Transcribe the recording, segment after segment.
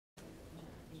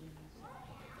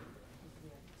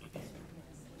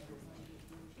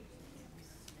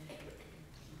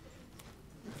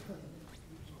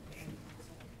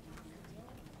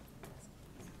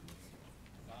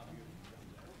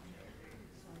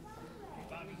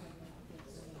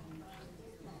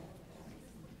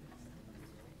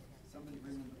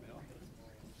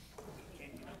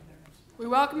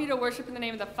welcome you to worship in the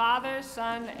name of the Father,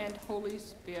 Son, and Holy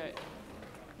Spirit.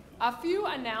 A few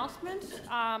announcements.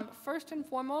 First and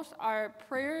foremost, our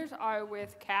prayers are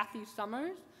with Kathy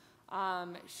Summers.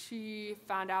 She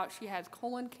found out she has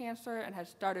colon cancer and has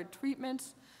started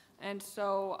treatments, and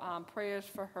so prayers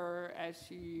for her as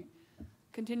she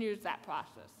continues that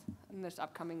process in this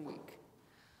upcoming week.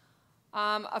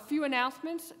 A few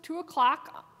announcements. 2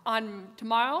 o'clock on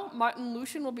tomorrow, Martin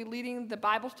Lucian will be leading the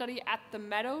Bible study at the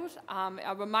Meadows.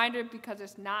 A reminder, because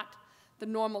it's not the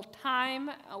normal time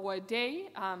or day,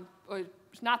 or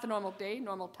it's not the normal day,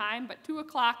 normal time, but 2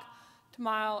 o'clock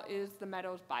tomorrow is the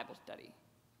Meadows Bible study.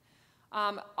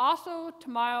 Also,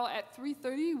 tomorrow at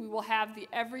 3:30, we will have the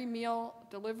every meal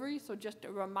delivery, so just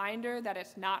a reminder that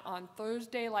it's not on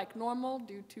Thursday like normal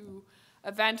due to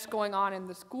events going on in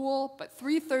the school, but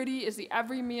 3:30 is the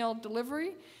every meal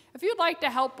delivery. If you'd like to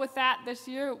help with that this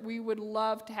year, we would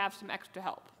love to have some extra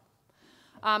help.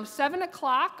 7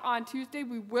 o'clock on Tuesday,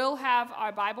 we will have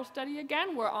our Bible study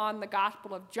again. We're on the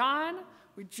Gospel of John.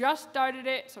 We just started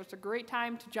it, so it's a great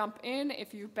time to jump in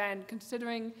if you've been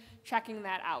considering checking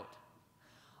that out.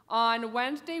 On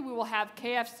Wednesday, we will have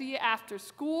KFC after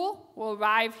school. We'll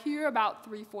arrive here about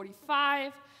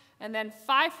 3:45, and then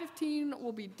 5:15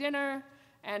 will be dinner,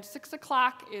 and 6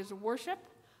 o'clock is worship.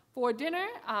 For dinner,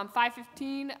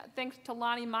 5:15, thanks to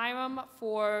Lonnie Myram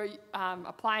for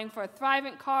applying for a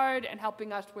Thrivent card and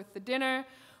helping us with the dinner.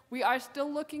 We are still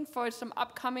looking for some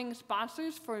upcoming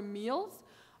sponsors for meals.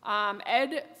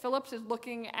 Ed Phillips is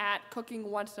looking at cooking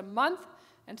once a month,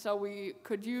 and so we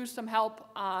could use some help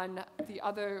on the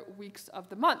other weeks of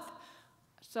the month.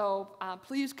 So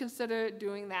please consider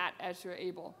doing that as you're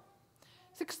able.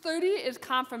 6:30 is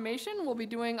confirmation. We'll be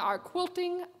doing our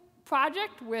quilting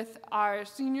project with our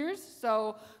seniors.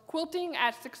 So quilting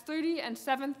at 6:30 and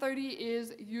 7:30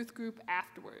 is youth group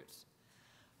afterwards.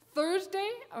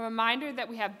 Thursday, a reminder that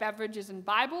we have beverages and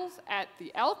Bibles at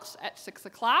the Elks at 6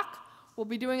 o'clock. We'll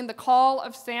be doing the Call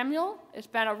of Samuel. It's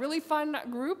been a really fun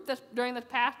group during this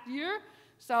past year,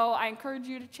 so I encourage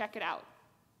you to check it out.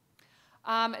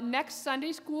 Next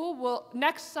Sunday,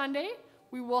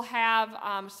 we will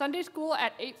have Sunday school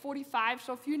at 8:45.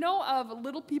 So if you know of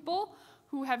little people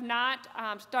who have not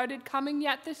started coming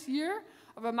yet this year,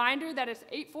 a reminder that it's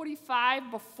 8:45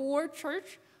 before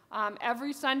church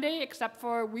every Sunday, except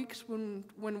for weeks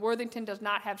when Worthington does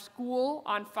not have school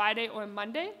on Friday or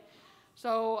Monday.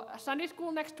 So Sunday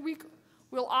school next week.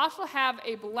 We'll also have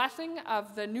a blessing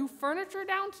of the new furniture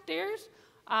downstairs.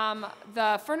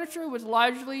 The furniture was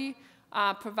largely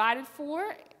provided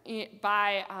for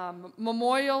by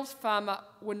memorials from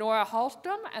Winora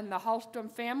Hallstrom and the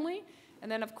Hallstrom family. And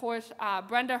then, of course,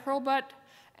 Brenda Hurlbutt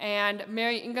and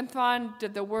Mary Ingenthron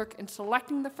did the work in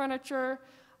selecting the furniture,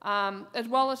 as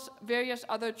well as various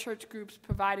other church groups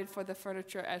provided for the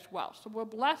furniture as well. So we'll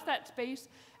bless that space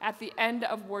at the end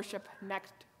of worship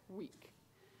next week.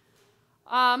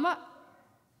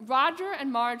 Roger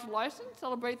and Marge Larson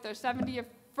celebrate their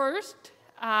 71st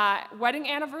wedding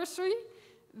anniversary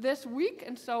this week,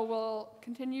 and so we'll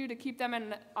continue to keep them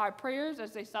in our prayers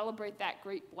as they celebrate that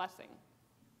great blessing.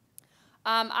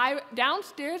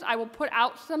 Downstairs, I will put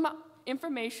out some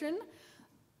information.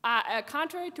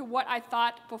 Contrary to what I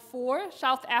thought before,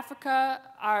 South Africa,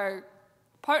 our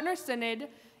partner synod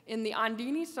in the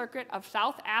Andini Circuit of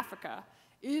South Africa,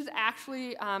 is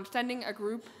actually sending a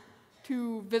group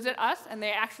to visit us, and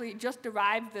they actually just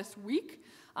arrived this week.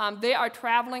 They are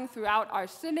traveling throughout our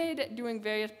synod, doing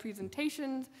various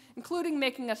presentations, including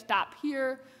making a stop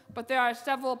here, but there are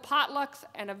several potlucks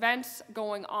and events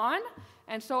going on.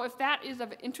 And so if that is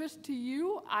of interest to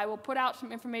you, I will put out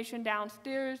some information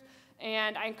downstairs,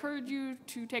 and I encourage you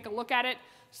to take a look at it.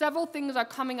 Several things are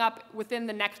coming up within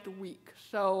the next week,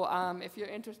 so if you're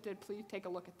interested, please take a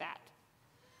look at that.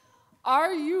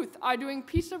 Our youth are doing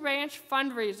Pizza Ranch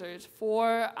fundraisers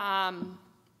for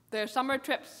their summer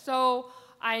trips. So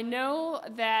I know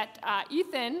that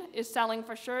Ethan is selling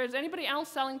for sure. Is anybody else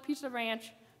selling Pizza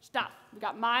Ranch stuff? We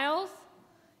got Miles.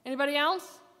 Anybody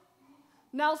else?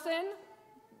 Nelson?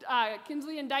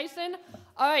 Kinsley and Dyson.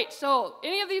 All right, so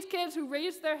any of these kids who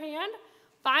raised their hand,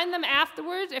 find them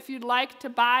afterwards if you'd like to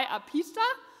buy a pizza.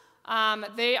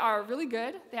 They are really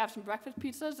good. They have some breakfast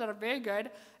pizzas that are very good,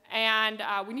 and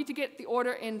we need to get the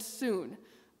order in soon.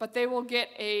 But they will get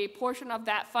a portion of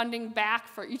that funding back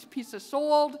for each pizza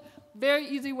sold. Very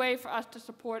easy way for us to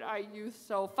support our youth,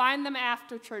 so find them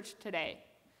after church today.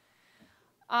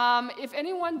 If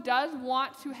anyone does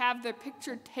want to have their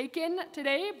picture taken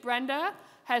today, Brenda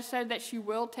has said that she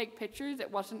will take pictures. It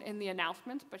wasn't in the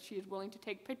announcements, but she is willing to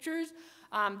take pictures.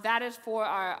 That is for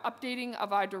our updating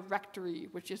of our directory,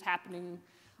 which is happening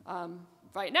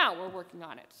Right now, we're working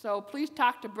on it. So please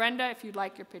talk to Brenda if you'd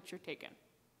like your picture taken.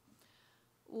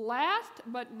 Last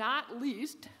but not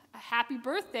least, a happy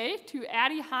birthday to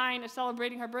Addie Hine, is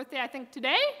celebrating her birthday, I think,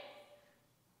 today?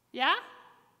 Yeah?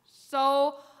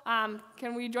 So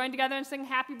can we join together and sing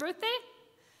happy birthday?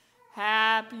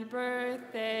 Happy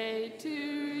birthday to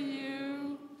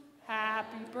you.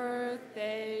 Happy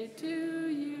birthday to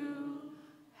you.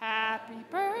 Happy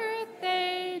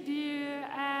birthday, dear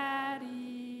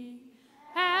Addie.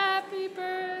 Happy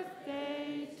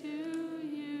birthday to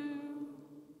you.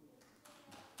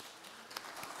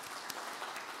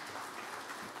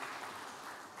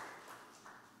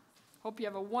 Hope you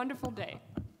have a wonderful day.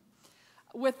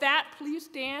 With that, please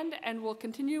stand, and we'll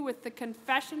continue with the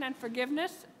confession and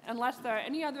forgiveness unless there are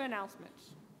any other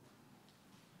announcements.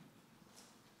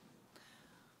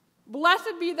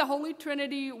 Blessed be the Holy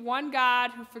Trinity, one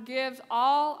God who forgives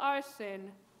all our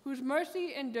sin, whose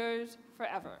mercy endures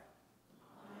forever.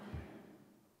 Amen.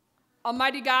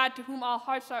 Almighty God, to whom all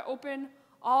hearts are open,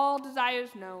 all desires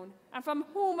known, and from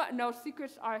whom no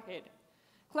secrets are hid,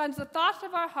 cleanse the thoughts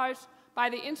of our hearts by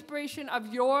the inspiration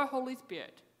of your Holy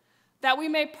Spirit, that we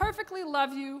may perfectly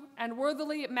love you and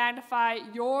worthily magnify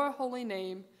your holy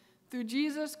name, through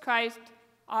Jesus Christ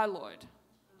our Lord.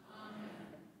 Amen.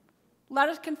 Let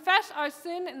us confess our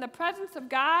sin in the presence of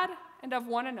God and of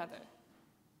one another.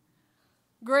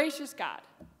 Gracious God,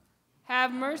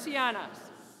 have mercy on us.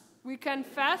 We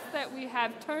confess that we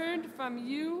have turned from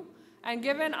you and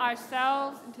given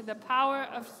ourselves into the power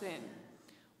of sin.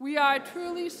 We are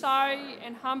truly sorry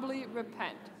and humbly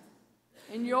repent.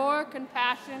 In your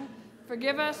compassion,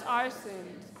 forgive us our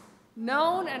sins,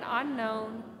 known and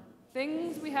unknown,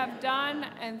 things we have done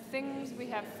and things we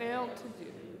have failed to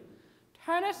do.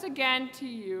 Turn us again to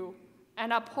you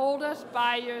and uphold us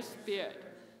by your Spirit,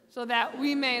 so that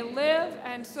we may live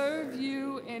and serve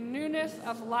you in newness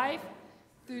of life,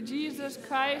 through Jesus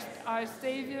Christ, our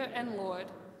Savior and Lord.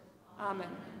 Amen.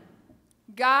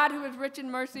 God, who is rich in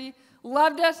mercy,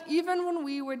 loved us even when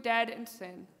we were dead in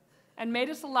sin, and made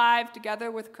us alive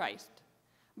together with Christ.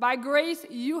 By grace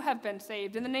you have been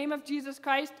saved. In the name of Jesus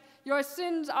Christ, your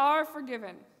sins are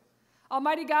forgiven.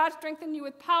 Almighty God, strengthen you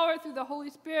with power through the Holy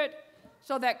Spirit,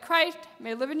 so that Christ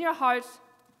may live in your hearts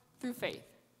through faith.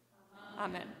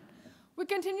 Amen. We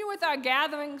continue with our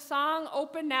gathering song,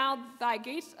 Open Now Thy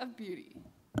Gates of Beauty.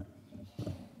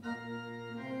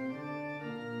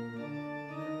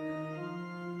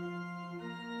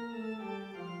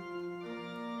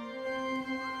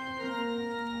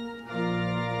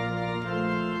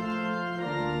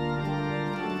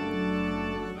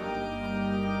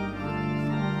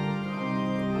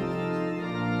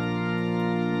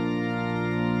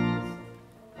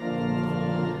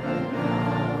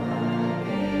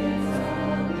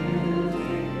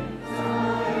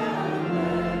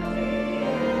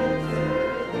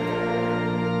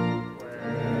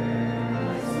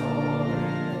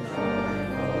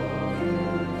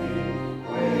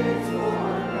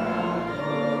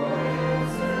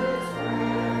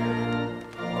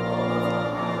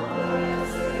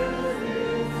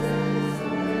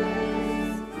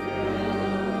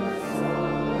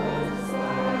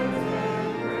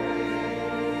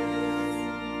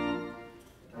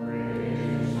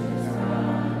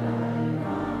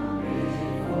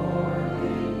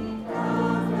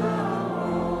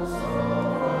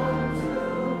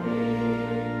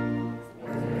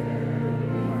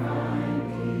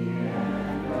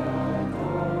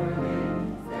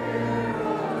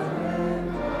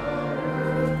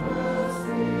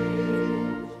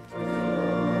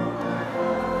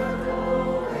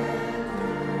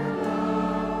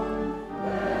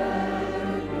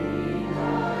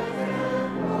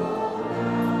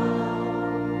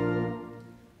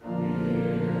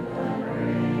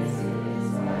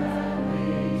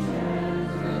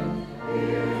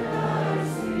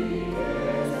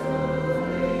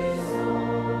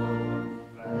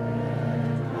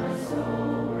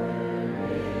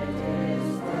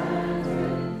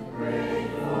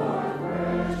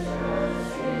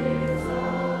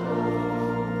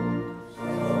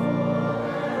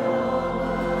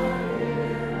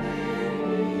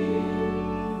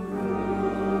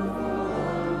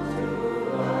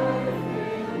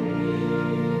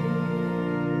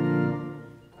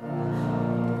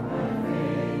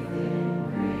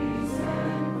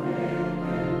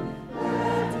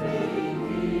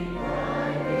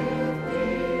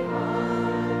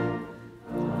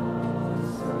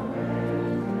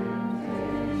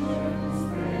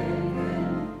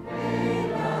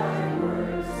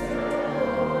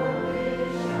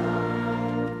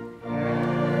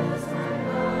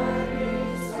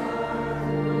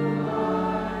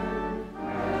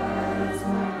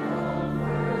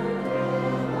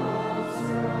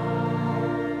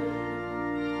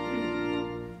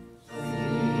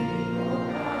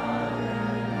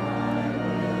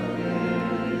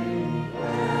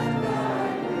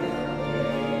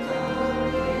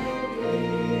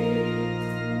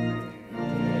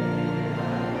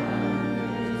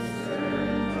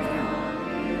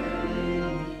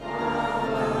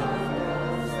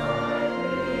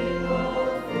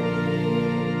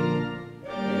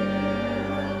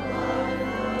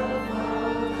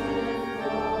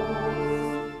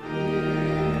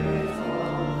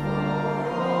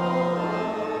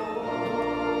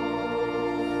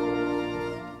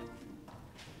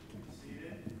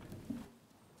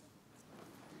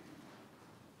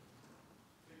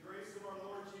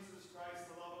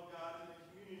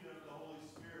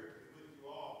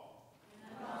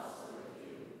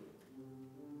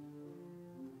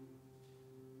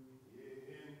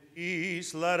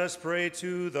 Peace, let us pray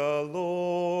to the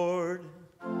Lord.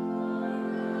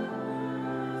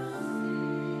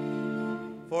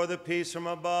 For the peace from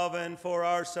above and for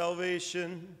our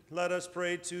salvation, let us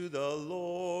pray to the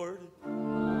Lord.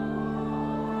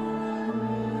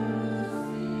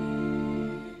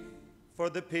 For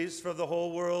the peace for the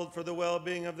whole world, for the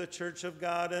well-being of the Church of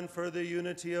God, and for the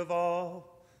unity of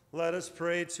all, let us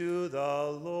pray to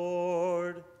the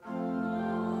Lord.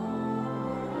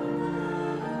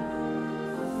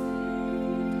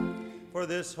 For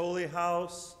this holy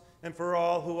house, and for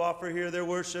all who offer here their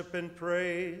worship and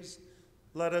praise,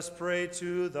 let us pray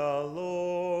to the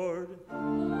Lord.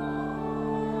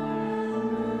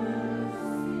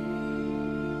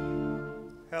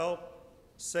 Help,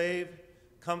 save,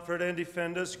 comfort, and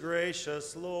defend us,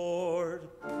 gracious Lord.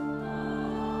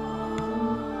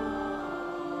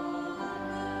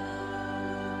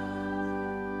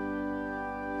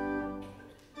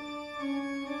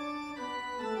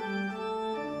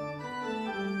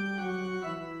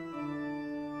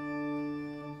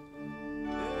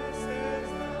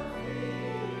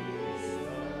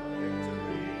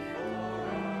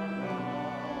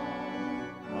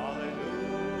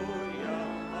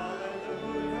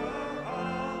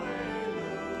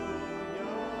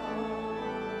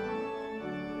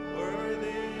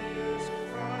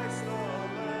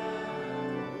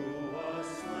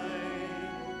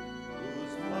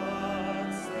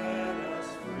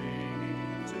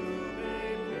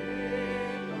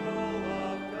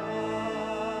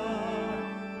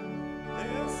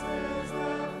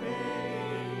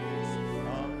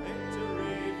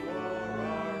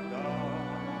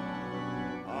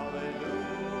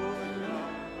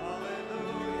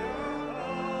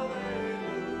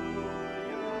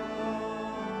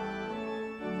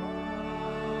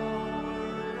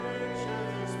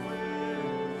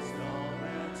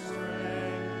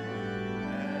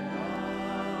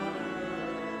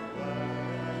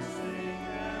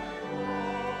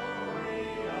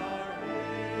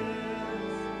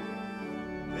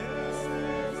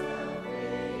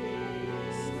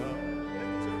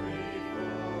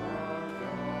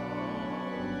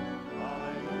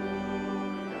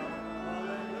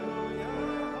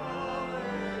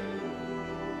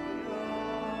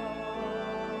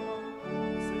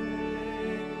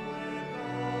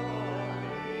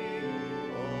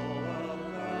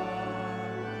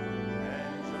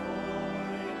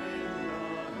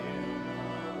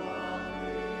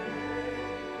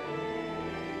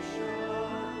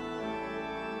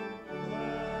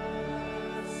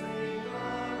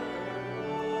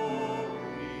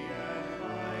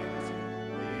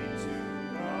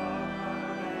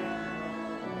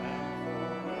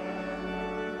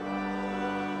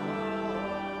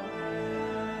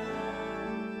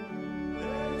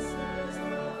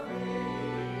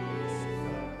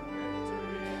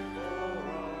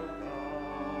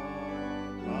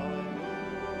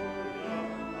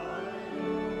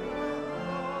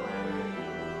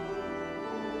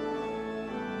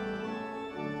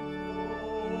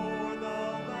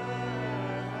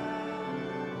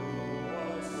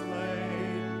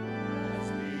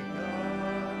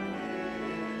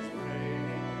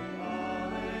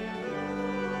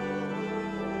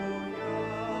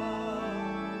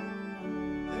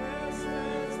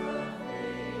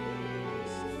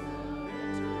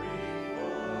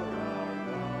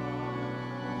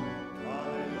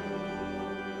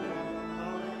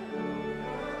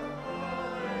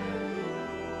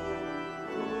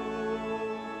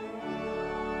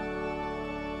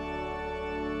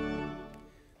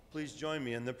 Please join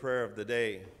me in the prayer of the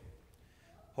day.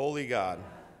 Holy God,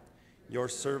 your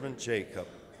servant Jacob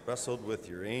wrestled with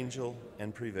your angel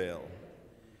and prevailed.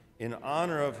 In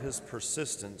honor of his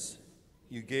persistence,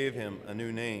 you gave him a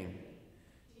new name.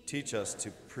 Teach us to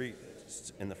preach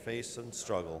in the face of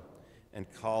struggle and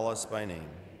call us by name.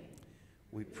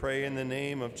 We pray in the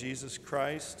name of Jesus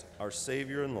Christ, our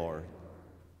Savior and Lord.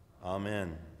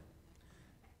 Amen.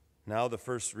 Now the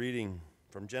first reading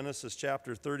from Genesis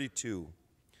chapter 32.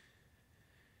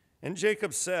 And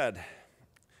Jacob said,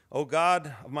 O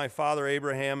God of my father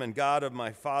Abraham and God of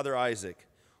my father Isaac,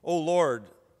 O Lord,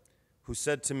 who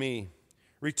said to me,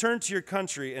 return to your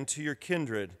country and to your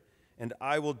kindred, and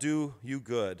I will do you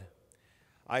good.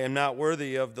 I am not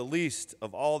worthy of the least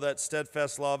of all that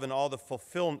steadfast love and all the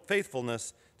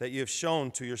faithfulness that you have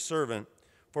shown to your servant.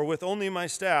 For with only my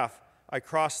staff I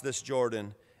crossed this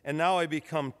Jordan, and now I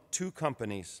become two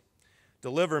companies.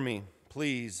 Deliver me,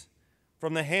 please,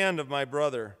 from the hand of my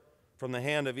brother, from the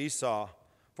hand of Esau,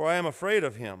 for I am afraid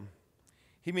of him.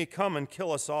 He may come and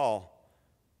kill us all,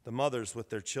 the mothers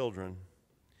with their children.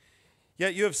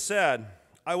 Yet you have said,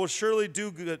 I will surely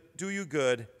do you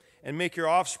good, and make your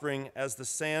offspring as the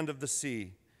sand of the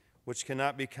sea, which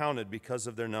cannot be counted because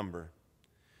of their number.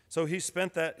 So he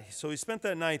spent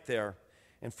that night there,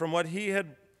 and from what he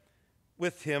had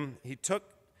with him, he took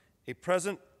a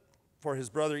present for his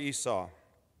brother Esau.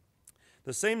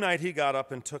 The same night he got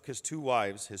up and took his 2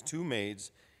 wives, his 2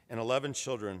 maids, and 11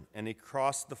 children, and he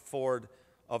crossed the ford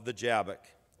of the Jabbok.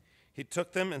 He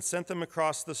took them and sent them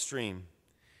across the stream,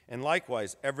 and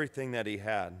likewise everything that he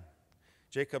had.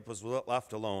 Jacob was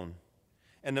left alone,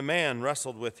 and the man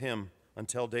wrestled with him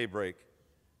until daybreak.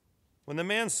 When the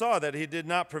man saw that he did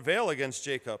not prevail against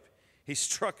Jacob, he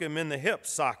struck him in the hip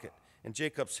socket, and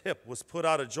Jacob's hip was put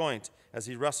out of joint as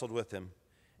he wrestled with him.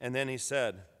 And then he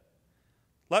said,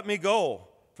 "Let me go,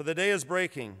 for the day is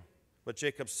breaking." But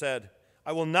Jacob said,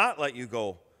 "I will not let you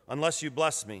go unless you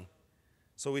bless me."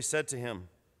 So he said to him,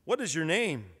 "What is your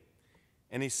name?"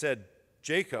 And he said,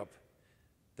 "Jacob."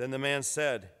 Then the man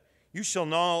said, "You shall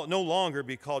no longer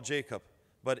be called Jacob,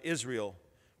 but Israel,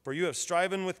 for you have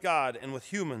striven with God and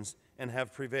with humans and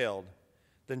have prevailed."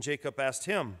 Then Jacob asked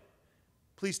him,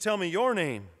 "Please tell me your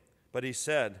name." But he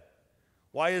said,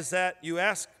 "Why is that you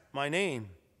ask my name?"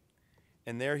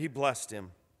 And there he blessed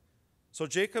him. So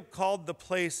Jacob called the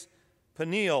place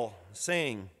Peniel,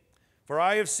 saying, "For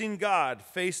I have seen God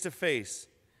face to face,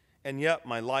 and yet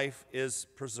my life is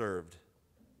preserved."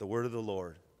 The word of the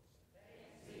Lord.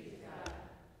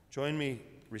 Join me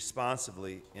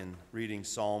responsively in reading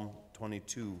Psalm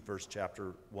 22, verses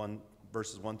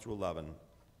 1 through 11.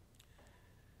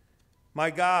 My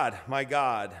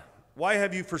God, why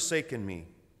have you forsaken me?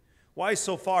 Why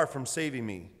so far from saving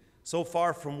me, so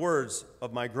far from words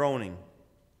of my groaning?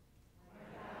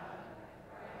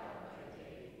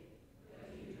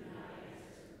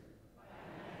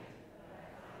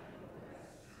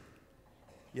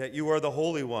 Yet you are the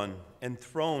Holy One,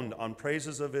 enthroned on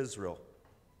praises of Israel.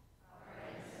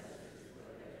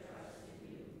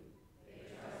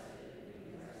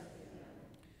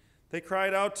 They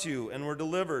cried out to you and were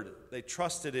delivered. They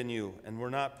trusted in you and were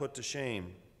not put to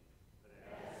shame.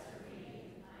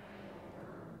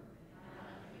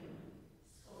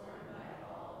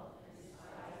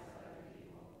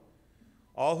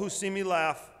 All who see me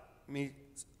laugh me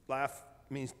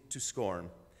to scorn.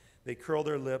 They curl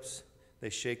their lips, they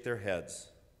shake their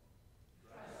heads.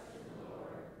 Trust in the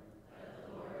Lord, let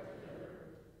the Lord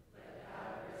deliver, let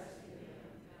God rescue him,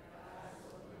 and God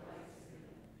so delights in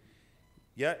him.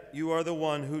 Yet you are the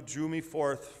one who drew me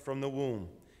forth from the womb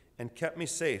and kept me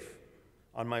safe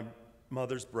on my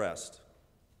mother's breast.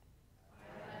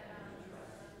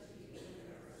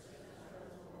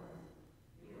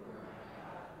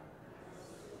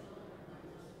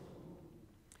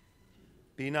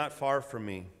 Be not far from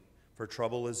me, for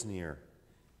trouble is near,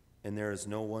 and there is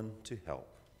no one to help.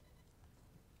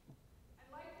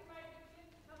 I'd like to invite the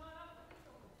kids to come on up.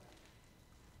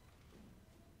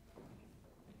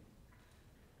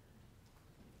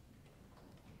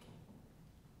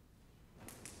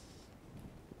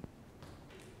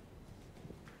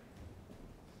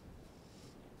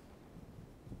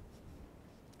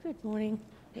 Good morning.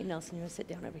 Hey, Nelson, you want to sit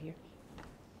down over here?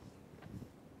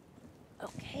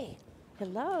 Okay.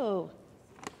 Hello.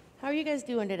 How are you guys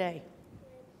doing today?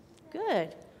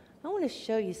 Good. I want to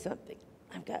show you something.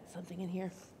 I've got something in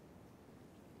here.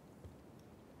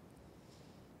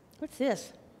 What's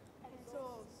this?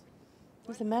 Pencils.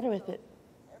 What's the matter with it?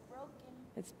 They're broken.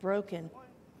 It's broken.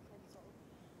 Pencil.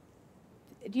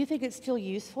 Do you think it's still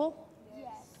useful?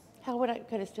 Yes. How would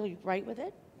could I still write with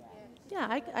it? Yes. Yeah,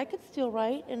 I could still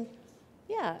write, and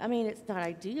yeah, I mean, it's not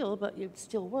ideal, but it'd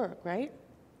still work, right?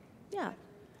 Yeah.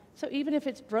 So even if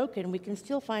it's broken, we can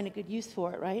still find a good use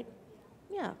for it, right?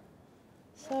 Yeah.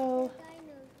 So,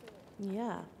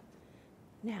 yeah.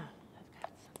 Now, I've got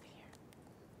something here.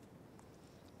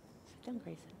 Sit down,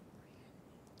 Grayson.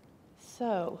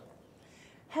 So,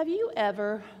 have you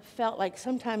ever felt like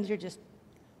sometimes you're just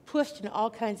pushed in all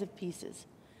kinds of pieces?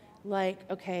 Like,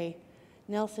 okay,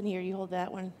 Nelson, here, you hold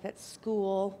that one. That's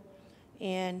school.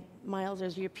 And Miles,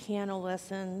 there's your piano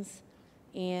lessons.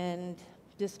 And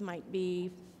this might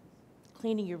be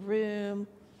cleaning your room.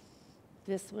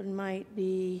 This one might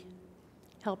be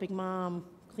helping mom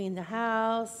clean the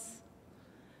house.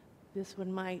 This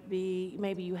one might be,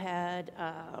 maybe you had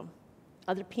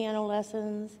other piano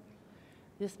lessons.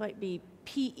 This might be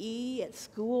PE at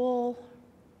school.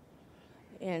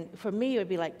 And for me, it would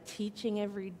be like teaching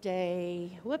every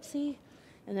day. Whoopsie.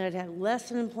 And then I'd have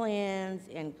lesson plans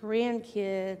and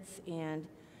grandkids and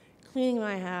cleaning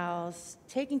my house,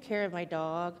 taking care of my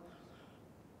dog.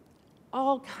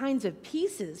 All kinds of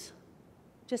pieces,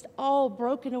 just all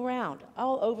broken around,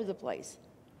 all over the place.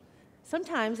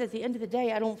 Sometimes at the end of the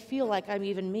day, I don't feel like I'm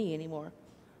even me anymore.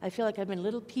 I feel like I'm in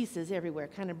little pieces everywhere,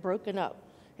 kind of broken up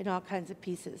in all kinds of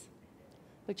pieces.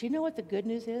 But you know what the good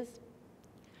news is?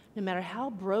 No matter how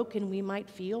broken we might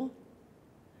feel,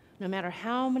 no matter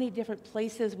how many different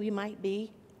places we might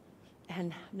be,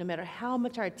 and no matter how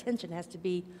much our attention has to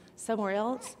be somewhere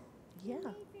else, yeah,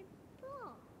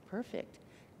 perfect.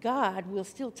 God will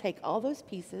still take all those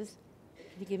pieces.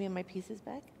 Can you give me my pieces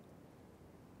back?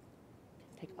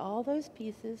 Take all those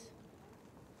pieces,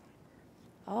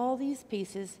 all these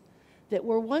pieces that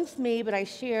were once me, but I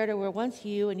shared, or were once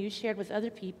you, and you shared with other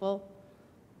people.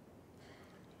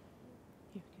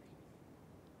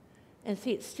 And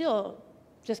see, it's still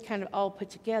just kind of all put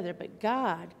together, but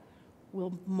God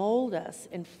will mold us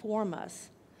and form us,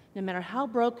 no matter how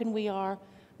broken we are,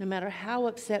 no matter how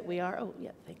upset we are. Oh,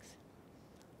 yeah, thanks.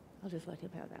 I'll just let him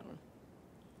have that one.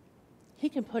 He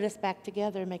can put us back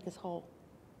together and make us whole.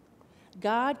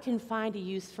 God can find a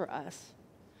use for us,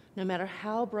 no matter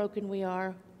how broken we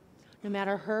are, no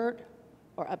matter hurt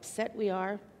or upset we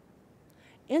are.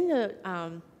 In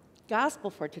the gospel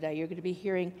for today, you're going to be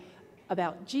hearing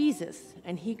about Jesus,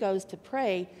 and he goes to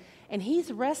pray, and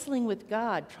he's wrestling with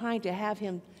God, trying to have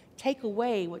him take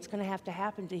away what's going to have to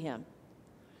happen to him.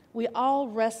 We all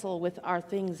wrestle with our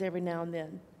things every now and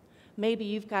then. Maybe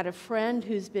you've got a friend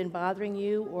who's been bothering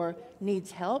you or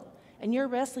needs help, and you're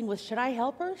wrestling with, should I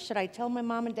help her? Should I tell my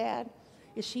mom and dad?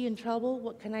 Is she in trouble?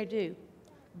 What can I do?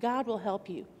 God will help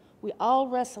you. We all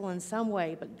wrestle in some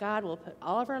way, but God will put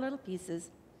all of our little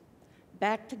pieces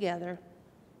back together,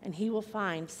 and he will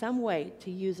find some way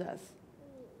to use us.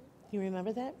 You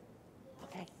remember that?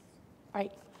 Okay. All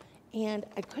right. And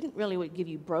I couldn't really give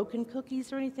you broken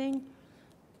cookies or anything,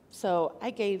 so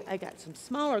I got some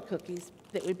smaller cookies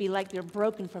that would be like they're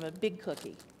broken from a big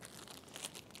cookie.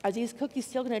 Are these cookies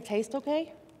still going to taste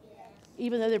okay? Yes.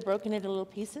 Even though they're broken into little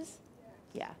pieces?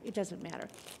 Yeah, it doesn't matter.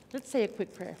 Let's say a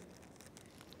quick prayer.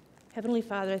 Heavenly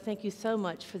Father, I thank you so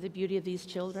much for the beauty of these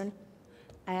children.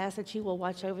 I ask that you will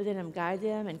watch over them and guide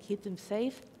them and keep them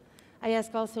safe. I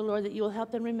ask also, Lord, that you will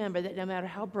help them remember that no matter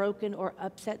how broken or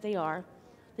upset they are,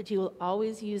 that you will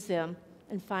always use them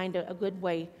and find a good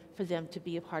way for them to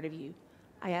be a part of you.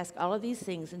 I ask all of these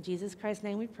things in Jesus Christ's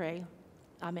name we pray.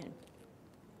 Amen.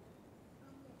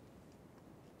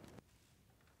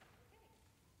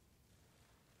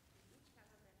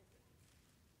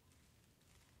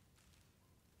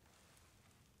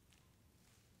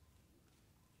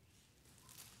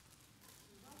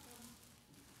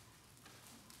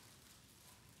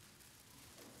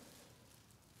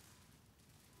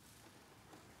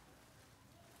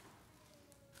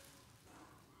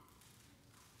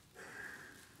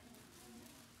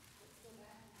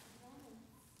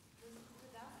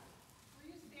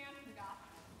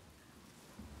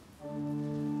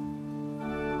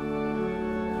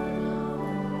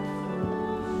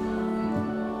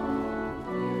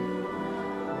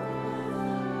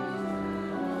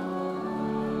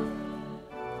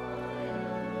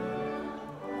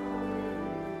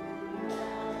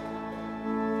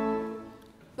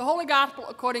 The Holy Gospel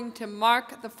according to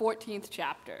Mark, the 14th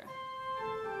chapter.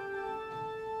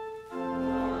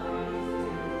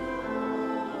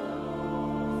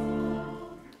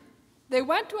 They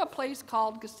went to a place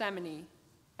called Gethsemane,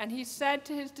 and he said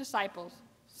to his disciples,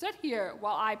 "Sit here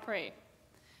while I pray."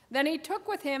 Then he took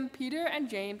with him Peter and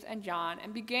James and John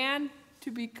and began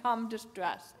to become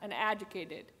distressed and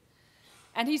agitated.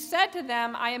 And he said to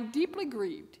them, "I am deeply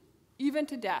grieved, even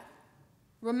to death.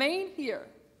 Remain here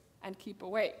and keep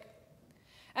awake."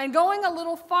 And going a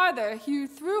little farther, he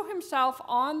threw himself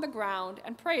on the ground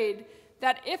and prayed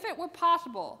that if it were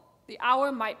possible, the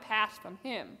hour might pass from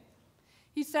him.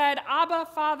 He said, "Abba,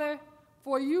 Father,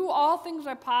 for you all things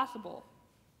are possible.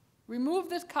 Remove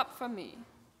this cup from me.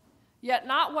 Yet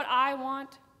not what I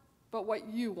want, but what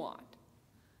you want."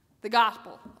 The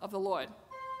Gospel of the Lord.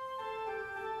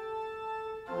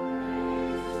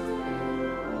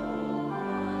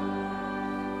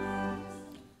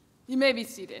 You may be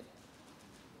seated.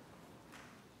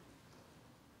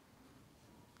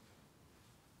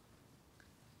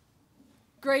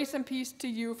 Grace and peace to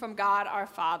you from God our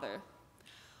Father.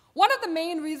 One of the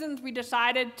main reasons we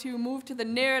decided to move to the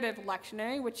narrative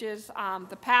lectionary, which is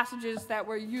the passages that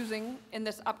we're using in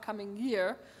this upcoming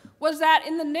year, was that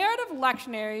in the narrative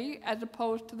lectionary, as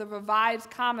opposed to the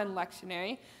Revised Common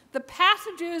Lectionary, the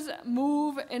passages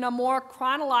move in a more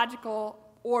chronological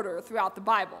order throughout the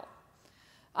Bible.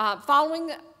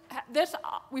 Following this,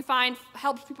 we find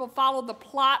helps people follow the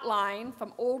plot line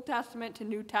from Old Testament to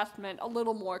New Testament a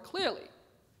little more clearly.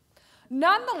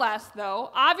 Nonetheless,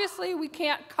 though, obviously we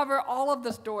can't cover all of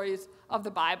the stories of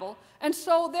the Bible, and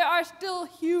so there are still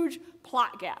huge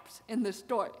plot gaps in this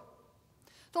story.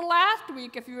 So last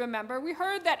week, if you remember, we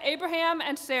heard that Abraham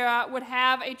and Sarah would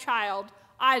have a child,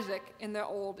 Isaac, in their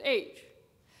old age.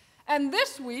 And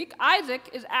this week, Isaac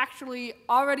is actually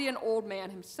already an old man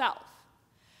himself.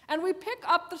 And we pick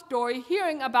up the story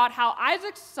hearing about how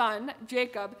Isaac's son,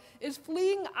 Jacob, is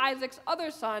fleeing Isaac's other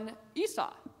son,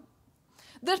 Esau.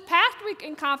 This past week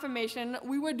in confirmation,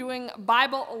 we were doing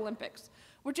Bible Olympics,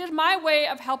 which is my way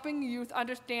of helping youth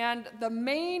understand the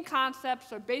main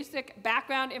concepts or basic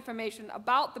background information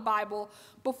about the Bible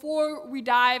before we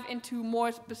dive into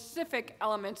more specific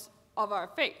elements of our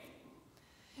faith.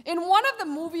 In one of the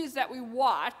movies that we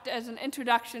watched as an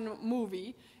introduction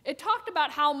movie, it talked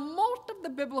about how most of the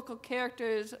biblical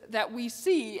characters that we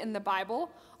see in the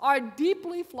Bible are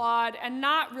deeply flawed and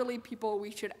not really people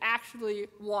we should actually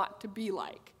want to be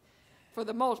like, for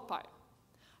the most part.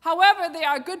 However, they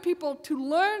are good people to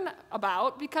learn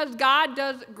about because God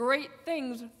does great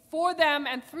things for them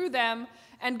and through them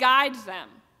and guides them,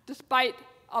 despite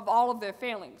of all of their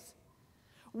failings.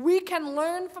 We can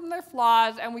learn from their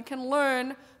flaws, and we can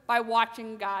learn by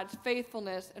watching God's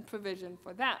faithfulness and provision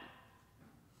for them.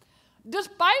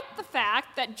 Despite the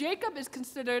fact that Jacob is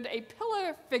considered a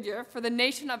pillar figure for the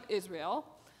nation of Israel,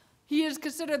 he is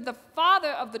considered the father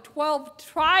of the 12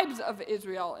 tribes of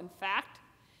Israel, in fact,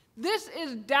 this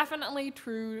is definitely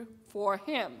true for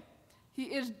him. He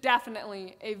is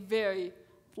definitely a very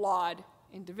flawed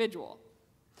individual.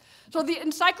 So the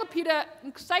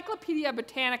Encyclopedia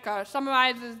Britannica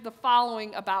summarizes the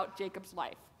following about Jacob's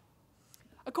life.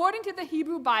 According to the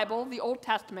Hebrew Bible, the Old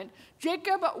Testament,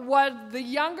 Jacob was the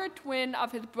younger twin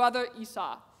of his brother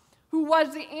Esau, who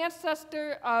was the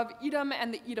ancestor of Edom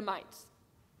and the Edomites.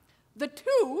 The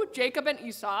two, Jacob and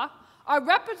Esau, are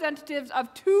representatives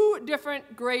of two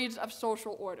different grades of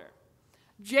social order,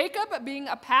 Jacob being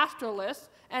a pastoralist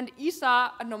and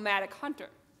Esau a nomadic hunter.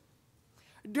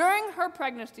 During her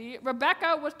pregnancy,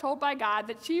 Rebekah was told by God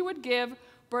that she would give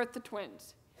birth to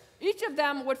twins. Each of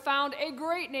them would found a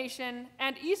great nation,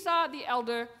 and Esau the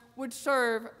elder would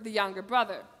serve the younger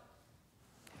brother.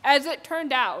 As it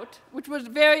turned out, which was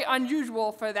very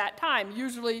unusual for that time,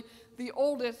 usually the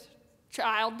oldest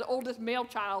male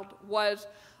child, was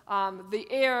the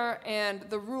heir and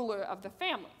the ruler of the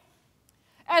family.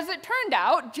 As it turned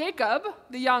out, Jacob,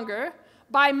 the younger,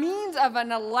 by means of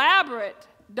an elaborate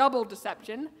double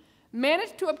deception,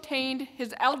 managed to obtain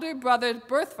his elder brother's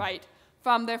birthright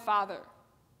from their father.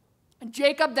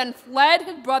 Jacob then fled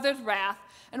his brother's wrath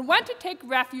and went to take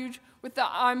refuge with the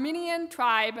Armenian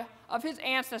tribe of his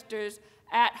ancestors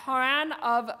at Haran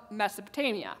of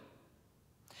Mesopotamia.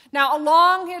 Now,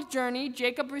 along his journey,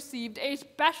 Jacob received a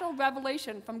special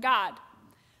revelation from God.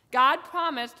 God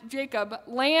promised Jacob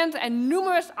lands and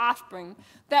numerous offspring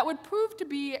that would prove to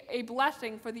be a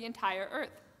blessing for the entire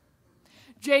earth.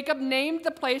 Jacob named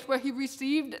the place where he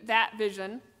received that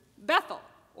vision Bethel,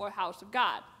 or house of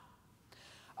God.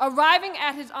 Arriving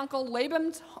at his uncle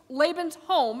Laban's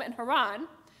home in Haran,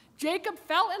 Jacob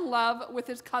fell in love with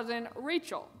his cousin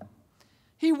Rachel.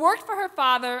 He worked for her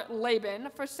father, Laban,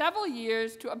 for several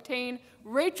years to obtain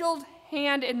Rachel's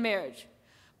hand in marriage.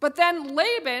 But then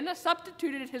Laban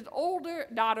substituted his older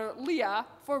daughter, Leah,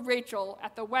 for Rachel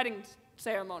at the wedding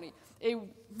ceremony. A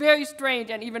very strange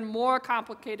and even more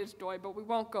complicated story, but we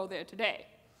won't go there today.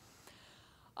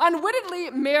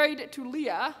 Unwittingly married to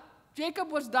Leah,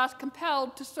 Jacob was thus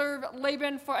compelled to serve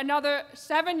Laban for another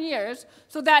 7 years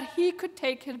so that he could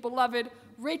take his beloved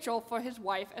Rachel for his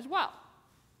wife as well.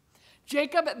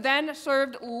 Jacob then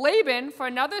served Laban for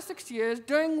another 6 years,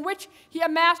 during which he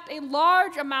amassed a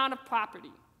large amount of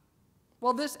property.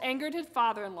 Well, this angered his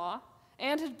father-in-law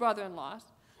and his brother-in-laws,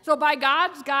 so by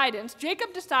God's guidance,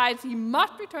 Jacob decides he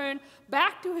must return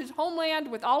back to his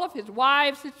homeland with all of his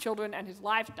wives, his children, and his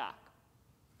livestock.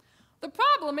 The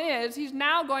problem is he's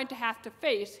now going to have to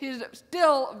face his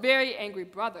still very angry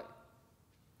brother.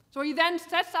 So he then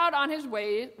sets out on his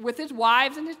way with his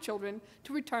wives and his children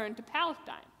to return to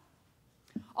Palestine.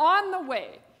 On the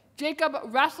way, Jacob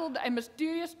wrestled a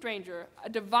mysterious stranger, a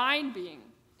divine being,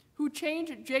 who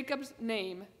changed Jacob's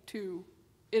name to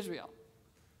Israel.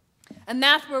 And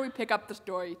that's where we pick up the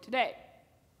story today.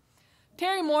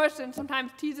 Terry Morrison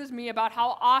sometimes teases me about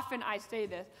how often I say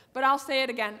this, but I'll say it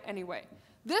again anyway.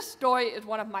 This story is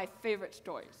one of my favorite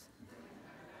stories.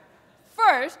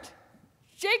 First,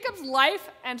 Jacob's life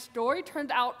and story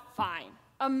turns out fine,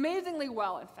 amazingly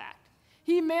well, in fact.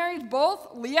 He marries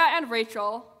both Leah and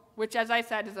Rachel, which, as I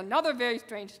said, is another very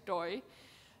strange story.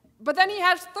 But then he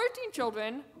has 13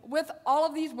 children with all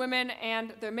of these women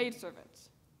and their maidservants.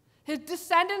 His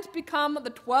descendants become the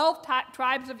 12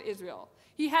 tribes of Israel.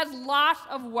 He has lots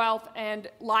of wealth and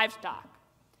livestock.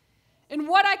 In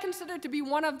what I consider to be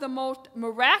one of the most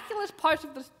miraculous parts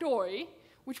of the story,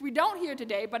 which we don't hear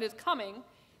today but is coming,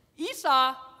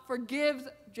 Esau forgives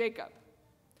Jacob.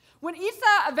 When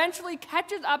Esau eventually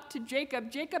catches up to Jacob,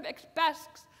 Jacob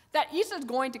expects that Esau is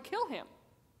going to kill him.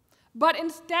 But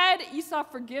instead, Esau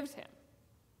forgives him.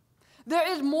 There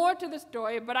is more to the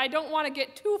story, but I don't want to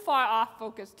get too far off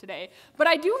focus today. But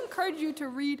I do encourage you to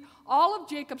read all of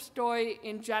Jacob's story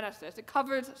in Genesis. It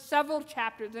covers several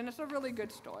chapters, and it's a really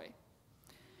good story.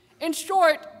 In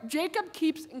short, Jacob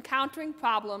keeps encountering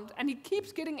problems, and he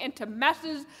keeps getting into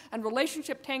messes and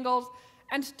relationship tangles,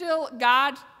 and still,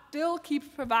 God still keeps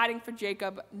providing for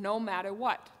Jacob no matter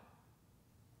what.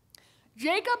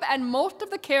 Jacob and most of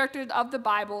the characters of the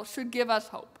Bible should give us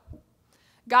hope.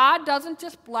 God doesn't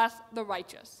just bless the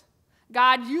righteous.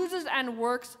 God uses and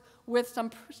works with some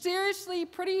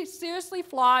pretty seriously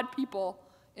flawed people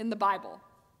in the Bible.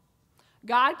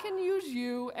 God can use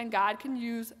you and God can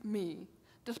use me,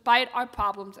 despite our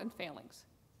problems and failings.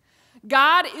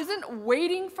 God isn't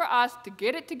waiting for us to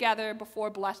get it together before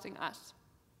blessing us.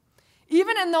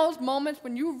 Even in those moments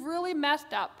when you've really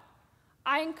messed up,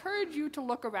 I encourage you to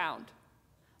look around.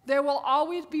 There will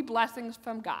always be blessings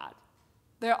from God.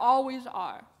 There always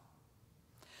are.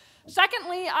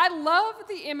 Secondly, I love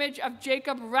the image of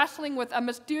Jacob wrestling with a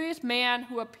mysterious man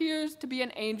who appears to be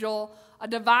an angel, a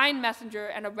divine messenger,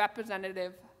 and a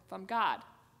representative from God.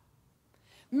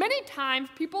 Many times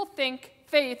people think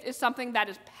faith is something that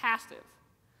is passive.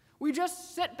 We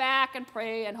just sit back and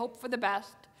pray and hope for the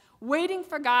best, waiting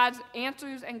for God's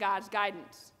answers and God's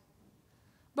guidance.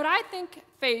 But I think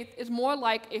faith is more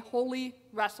like a holy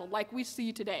wrestle, like we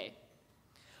see today.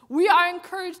 We are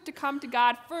encouraged to come to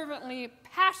God fervently,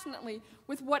 passionately,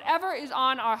 with whatever is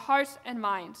on our hearts and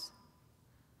minds.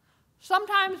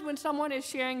 Sometimes when someone is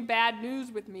sharing bad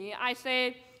news with me, I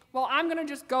say, well, I'm going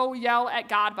to just go yell at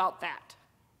God about that.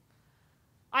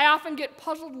 I often get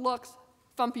puzzled looks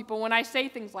from people when I say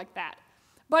things like that.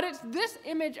 But it's this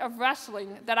image of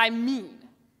wrestling that I mean.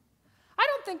 I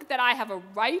don't think that I have a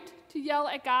right to yell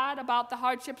at God about the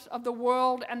hardships of the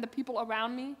world and the people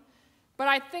around me, but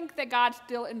I think that God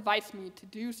still invites me to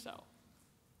do so.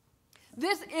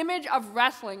 This image of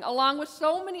wrestling, along with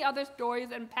so many other stories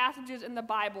and passages in the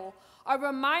Bible, are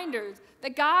reminders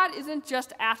that God isn't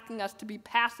just asking us to be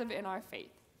passive in our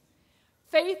faith.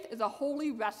 Faith is a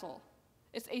holy wrestle.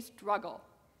 It's a struggle.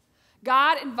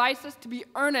 God invites us to be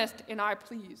earnest in our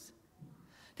pleas.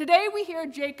 Today we hear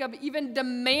Jacob even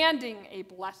demanding a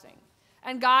blessing,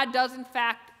 and God does in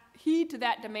fact heed to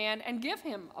that demand and give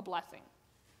him a blessing.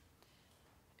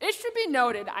 It should be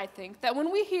noted, I think, that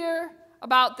when we hear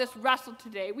about this wrestle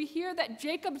today, we hear that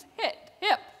Jacob's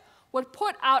hip was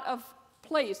put out of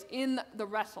place in the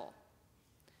wrestle.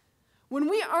 When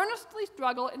we earnestly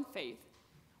struggle in faith,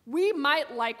 we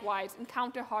might likewise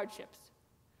encounter hardships.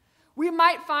 We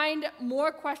might find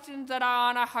more questions that are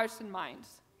on our hearts and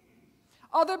minds.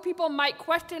 Other people might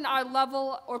question our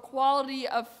level or quality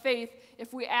of faith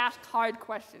if we ask hard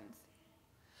questions.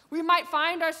 We might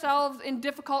find ourselves in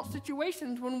difficult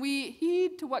situations when we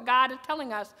heed to what God is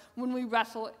telling us when we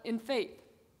wrestle in faith.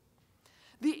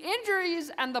 The injuries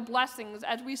and the blessings,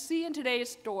 as we see in today's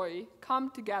story,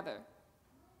 come together.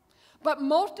 But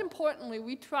most importantly,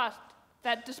 we trust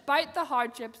that despite the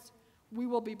hardships, we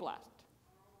will be blessed.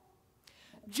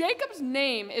 Jacob's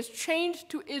name is changed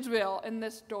to Israel in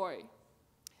this story.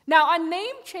 Now, a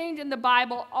name change in the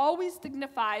Bible always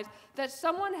signifies that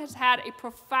someone has had a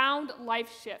profound life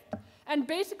shift, and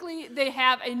basically they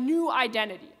have a new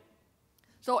identity.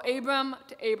 So Abram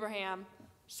to Abraham,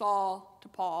 Saul to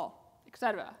Paul,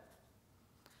 etc.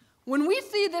 When we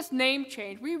see this name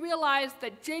change, we realize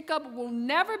that Jacob will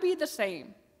never be the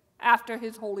same after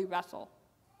his holy wrestle.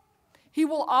 He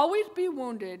will always be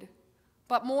wounded,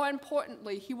 but more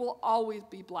importantly, he will always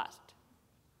be blessed.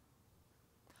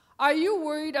 Are you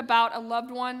worried about a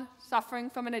loved one suffering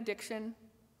from an addiction?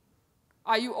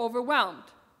 Are you overwhelmed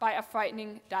by a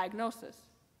frightening diagnosis?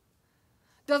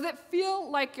 Does it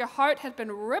feel like your heart has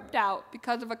been ripped out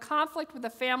because of a conflict with a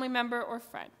family member or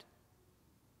friend?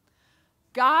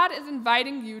 God is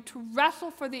inviting you to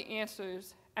wrestle for the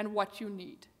answers and what you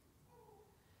need.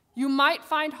 You might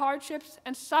find hardships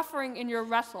and suffering in your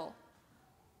wrestle,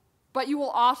 but you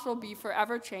will also be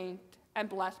forever changed and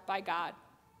blessed by God.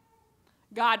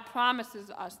 God promises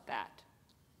us that.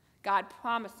 God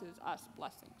promises us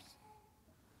blessings.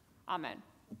 Amen.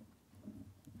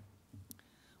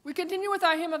 We continue with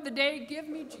our hymn of the day, Give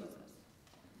Me Jesus.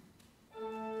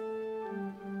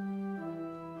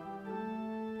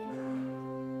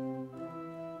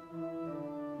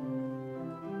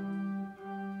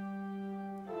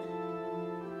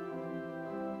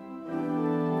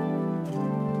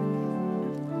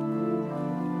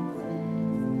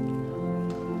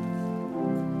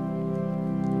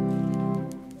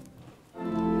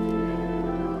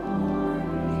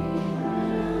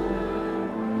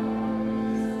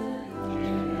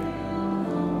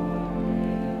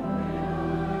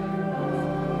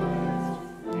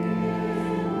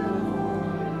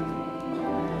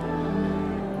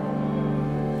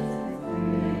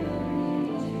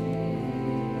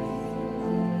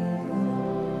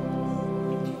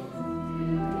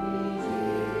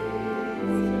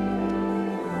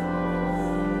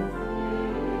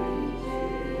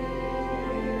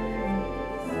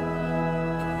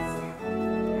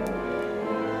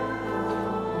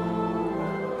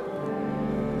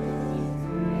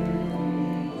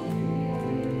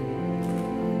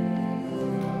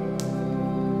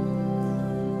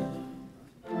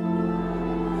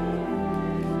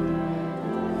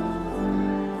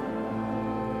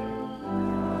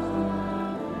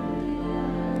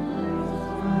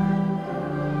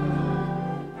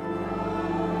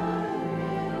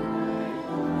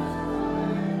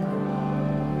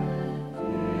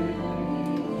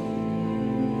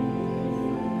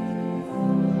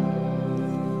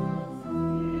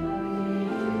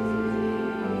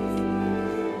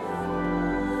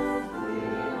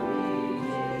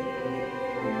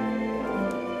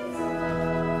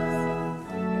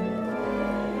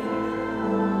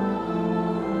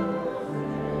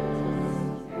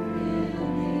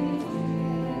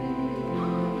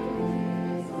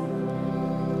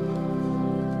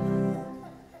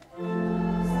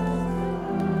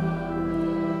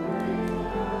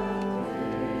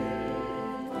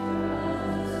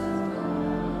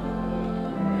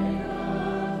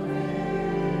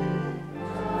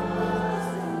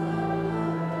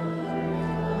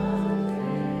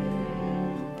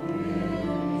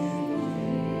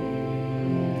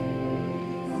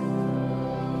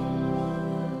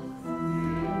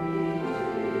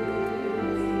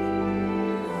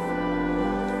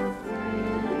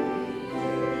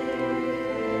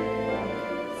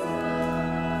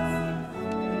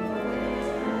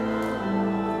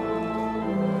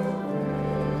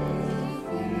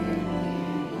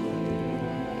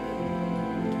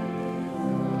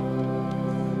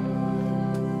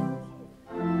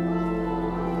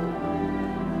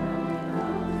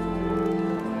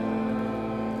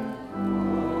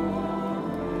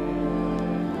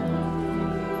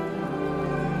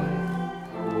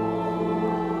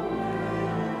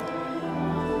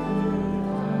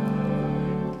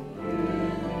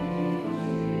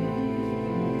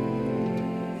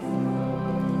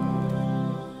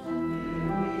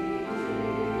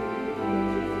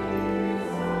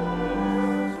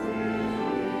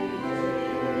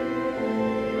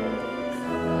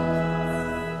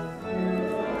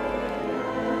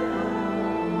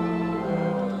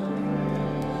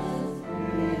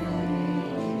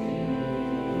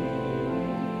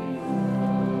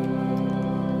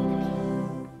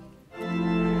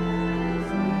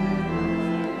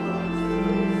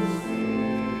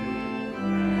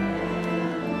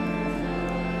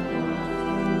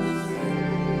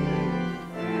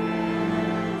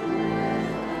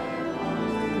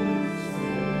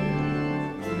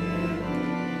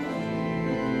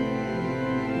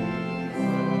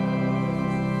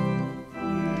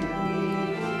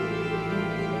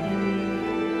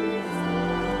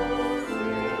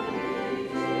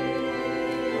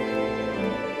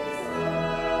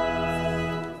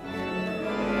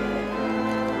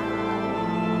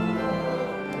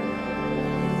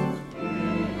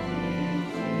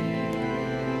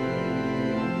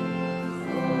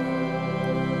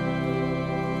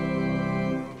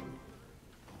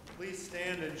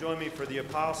 join me for the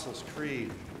Apostles'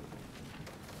 Creed.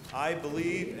 I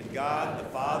believe in God the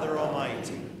Father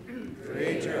Almighty,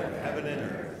 creator of heaven and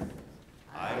earth.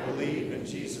 I believe in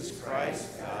Jesus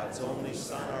Christ, God's only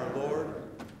Son, our Lord,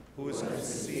 who was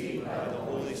conceived by the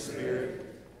Holy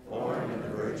Spirit, born of the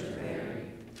Virgin Mary,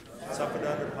 suffered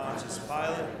under Pontius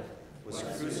Pilate, was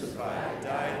crucified,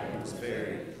 died, and was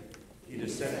buried. He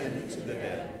descended into the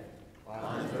dead.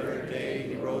 On the third day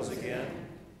he rose again.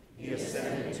 He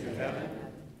ascended into heaven.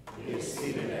 He is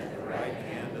seated at the right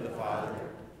hand of the Father,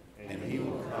 and he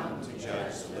will come to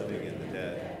judge the living and the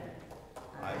dead.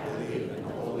 I believe in the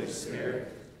Holy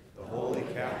Spirit, the Holy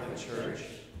Catholic Church,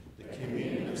 the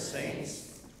communion of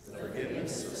saints, the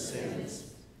forgiveness of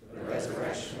sins, the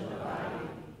resurrection of the body,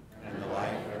 and the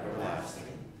life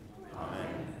everlasting.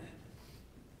 Amen.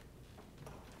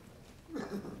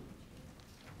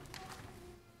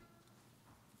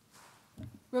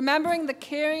 Remembering the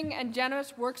caring and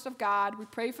generous works of God, we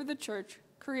pray for the church,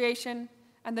 creation,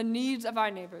 and the needs of our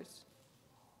neighbors.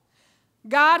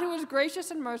 God, who is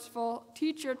gracious and merciful,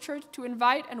 teach your church to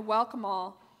invite and welcome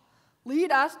all.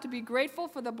 Lead us to be grateful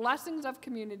for the blessings of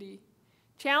community.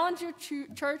 Challenge your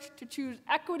church to choose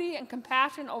equity and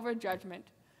compassion over judgment.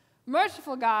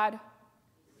 Merciful God,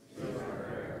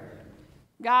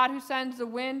 God who sends the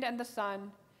wind and the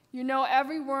sun, you know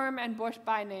every worm and bush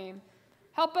by name.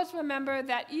 Help us remember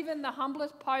that even the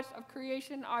humblest parts of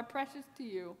creation are precious to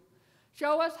you.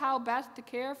 Show us how best to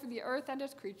care for the earth and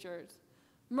its creatures.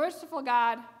 Merciful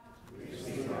God,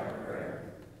 receive our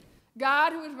prayer.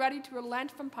 God who is ready to relent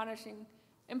from punishing,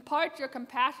 impart your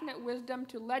compassionate wisdom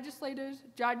to legislators,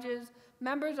 judges,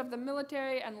 members of the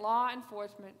military, and law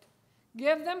enforcement.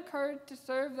 Give them courage to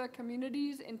serve their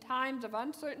communities in times of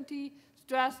uncertainty,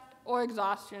 stress, or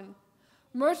exhaustion.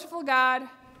 Merciful God,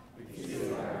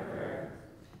 receive our prayer.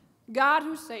 God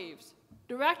who saves,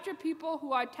 direct your people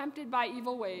who are tempted by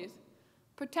evil ways.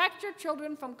 Protect your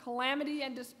children from calamity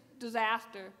and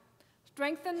disaster.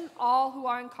 Strengthen all who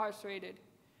are incarcerated.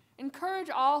 Encourage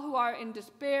all who are in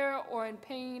despair or in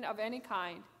pain of any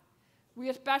kind. We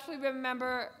especially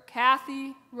remember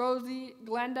Kathy, Rosie,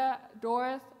 Glenda,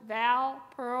 Doris, Val,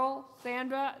 Pearl,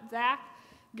 Sandra, Zach,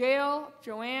 Gail,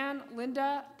 Joanne,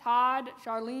 Linda, Todd,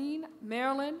 Charlene,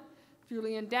 Marilyn,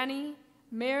 Julian Denny,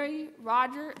 Mary,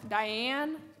 Roger,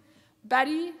 Diane,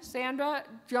 Betty, Sandra,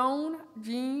 Joan,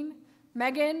 Jean,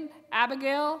 Megan,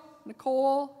 Abigail,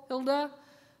 Nicole, Hilda,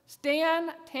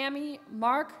 Stan, Tammy,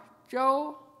 Mark,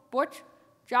 Joe, Butch,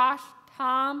 Josh,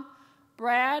 Tom,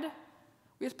 Brad.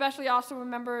 We especially also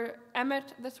remember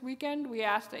Emmett this weekend. We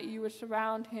ask that you would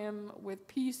surround him with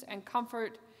peace and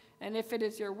comfort, and if it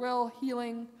is your will,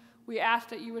 healing. We ask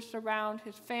that you would surround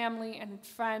his family and his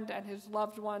friend and his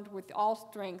loved ones with all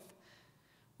strength.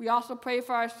 We also pray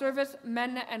for our service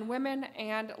men and women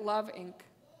and Love Inc.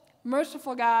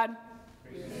 Merciful God,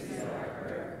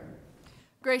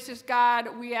 gracious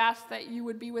God, we ask that you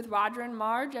would be with Roger and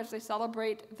Marge as they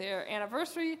celebrate their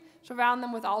anniversary. Surround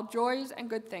them with all joys and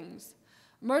good things.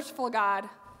 Merciful God,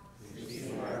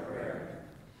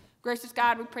 gracious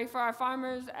God, we pray for our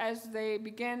farmers as they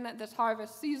begin this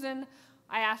harvest season.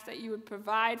 I ask that you would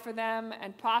provide for them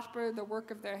and prosper the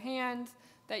work of their hands,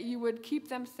 that you would keep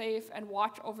them safe and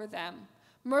watch over them.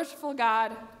 Merciful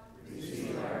God,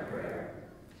 receive our prayer.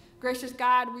 Gracious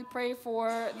God, we pray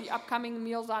for the upcoming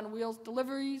Meals on Wheels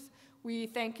deliveries. We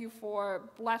thank you for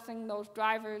blessing those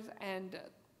drivers and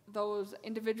those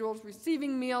individuals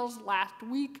receiving meals last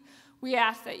week. We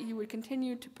ask that you would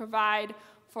continue to provide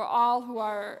for all who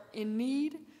are in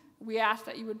need. We ask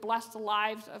that you would bless the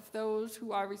lives of those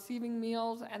who are receiving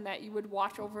meals and that you would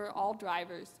watch over all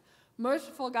drivers.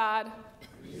 Merciful God,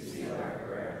 receive our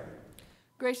prayer.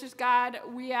 Gracious God,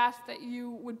 we ask that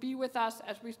you would be with us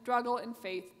as we struggle in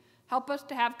faith. Help us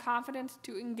to have confidence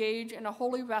to engage in a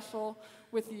holy wrestle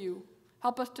with you.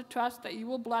 Help us to trust that you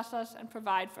will bless us and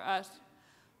provide for us.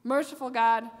 Merciful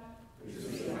God,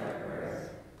 receive our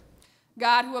prayer.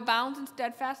 God who abounds in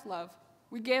steadfast love,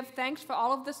 we give thanks for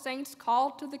all of the saints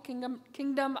called to the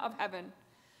kingdom of heaven.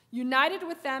 United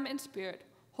with them in spirit,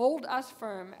 hold us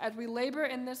firm as we labor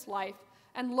in this life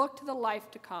and look to the life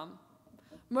to come.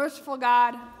 Merciful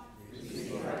God,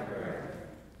 receive our prayer.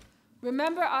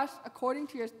 Remember us according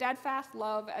to your steadfast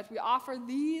love as we offer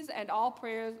these and all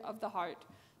prayers of the heart,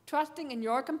 trusting in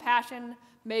your compassion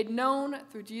made known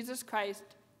through Jesus Christ.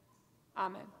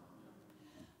 Amen.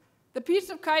 The peace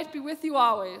of Christ be with you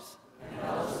always. And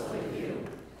also with you.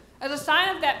 As a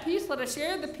sign of that peace, let us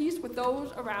share the peace with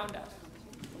those around us.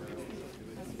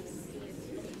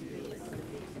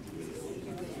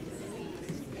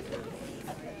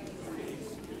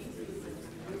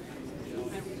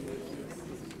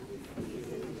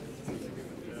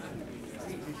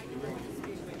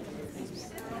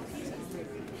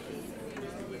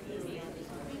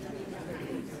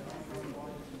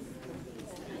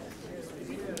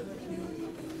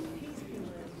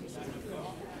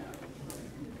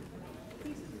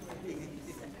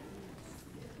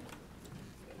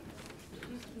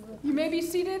 be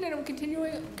seated and we'll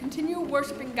continue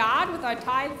worshiping God with our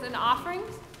tithes and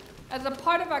offerings. As a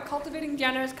part of our Cultivating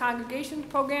Generous Congregation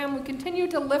program, we continue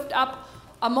to lift up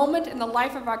a moment in the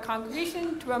life of our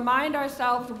congregation to remind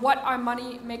ourselves what our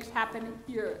money makes happen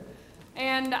here.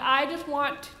 And I just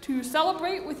want to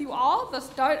celebrate with you all the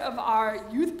start of our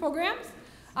youth programs.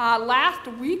 Last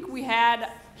week we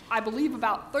had, I believe,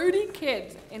 about 30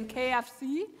 kids in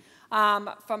KFC,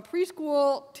 from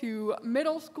preschool to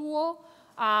middle school.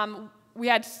 We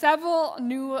had several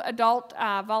new adult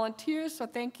volunteers, so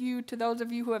thank you to those of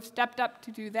you who have stepped up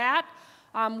to do that.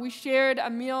 We shared a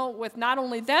meal with not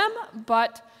only them,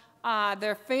 but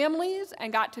their families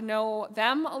and got to know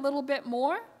them a little bit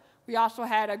more. We also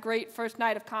had a great first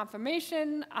night of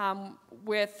confirmation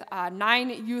with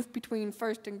 9 youth between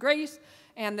First and Grace,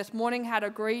 and this morning had a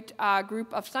great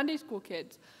group of Sunday school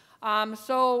kids.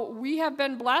 So we have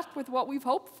been blessed with what we've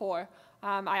hoped for.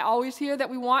 I always hear that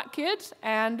we want kids,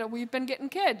 and we've been getting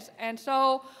kids. And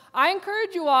so I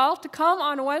encourage you all to come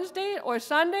on Wednesday or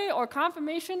Sunday or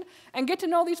confirmation and get to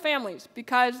know these families,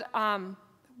 because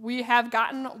we have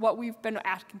gotten what we've been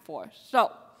asking for.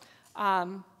 So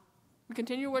we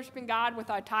continue worshiping God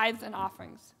with our tithes and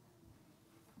offerings.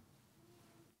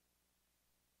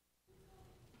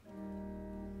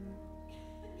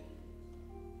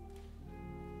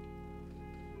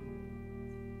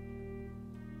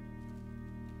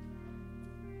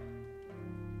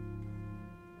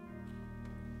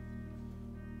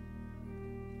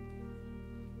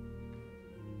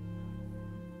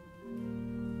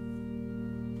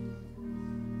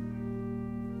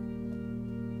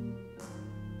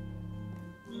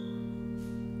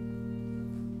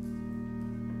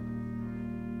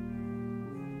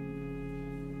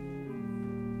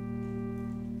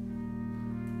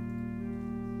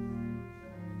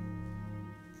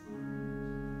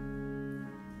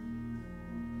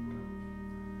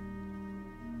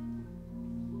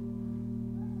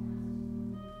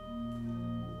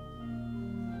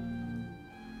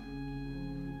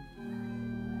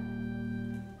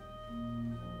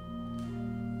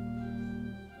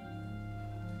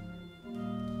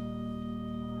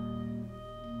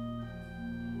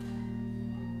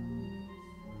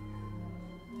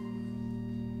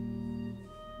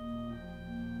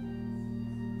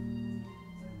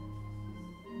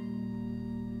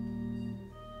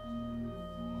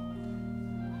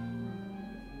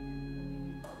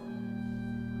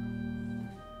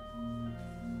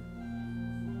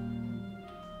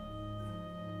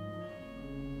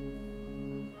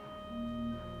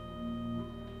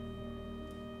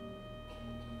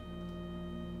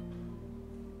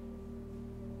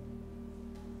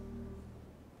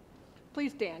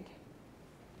 Please stand.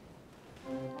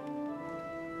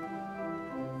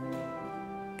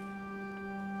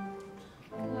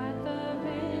 Let the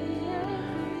vineyard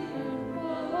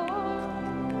flow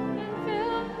and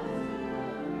fill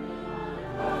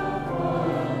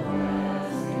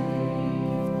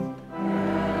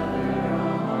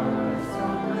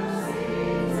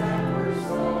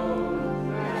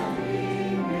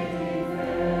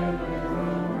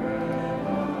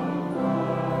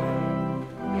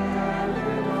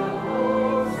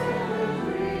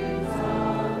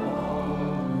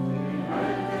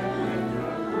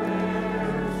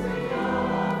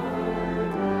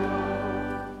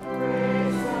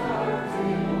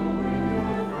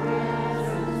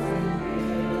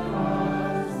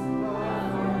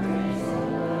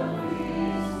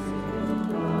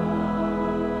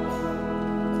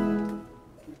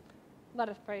Let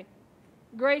us pray.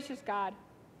 Gracious God,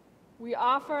 we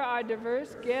offer our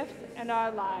diverse gifts and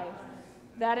our lives,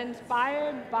 that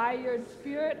inspired by your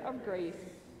Spirit of grace,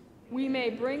 we may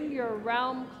bring your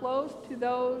realm close to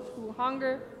those who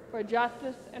hunger for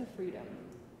justice and freedom.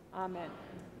 Amen.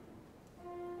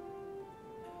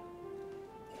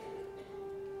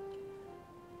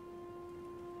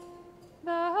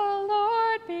 The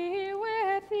Lord be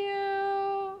with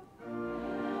you.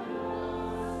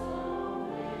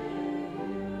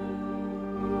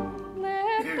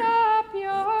 Lift up your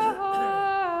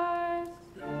hearts.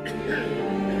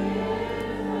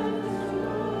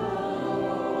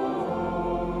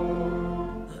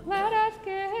 Let us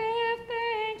give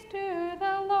thanks to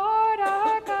the Lord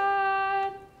our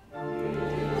God.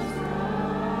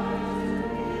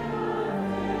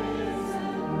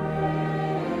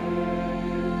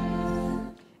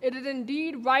 It is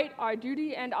indeed right, our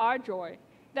duty and our joy,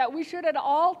 that we should at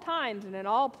all times and in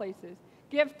all places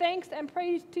give thanks and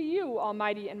praise to you,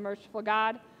 Almighty and merciful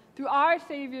God, through our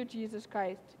Savior Jesus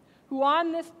Christ, who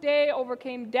on this day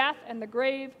overcame death and the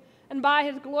grave, and by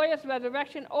his glorious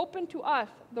resurrection opened to us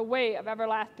the way of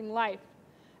everlasting life.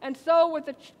 And so with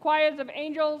the choirs of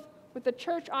angels, with the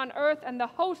church on earth and the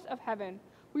hosts of heaven,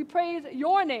 we praise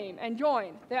your name and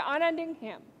join their unending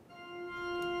hymn.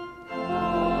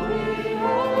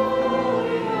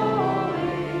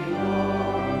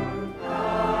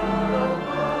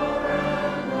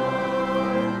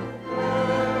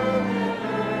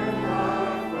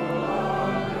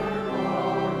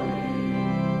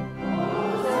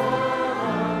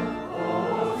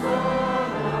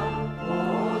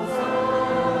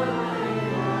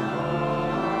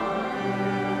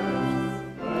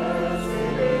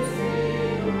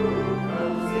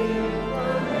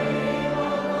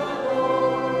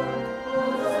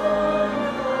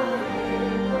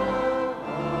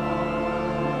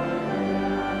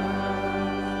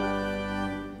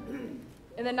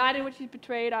 In the night in which he was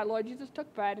betrayed, our Lord Jesus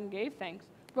took bread and gave thanks,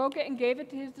 broke it and gave it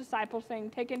to his disciples, saying,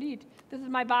 "Take and eat. This is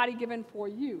my body given for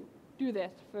you. Do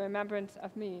this for remembrance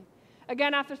of me."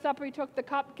 Again, after supper, he took the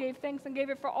cup, gave thanks, and gave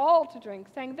it for all to drink,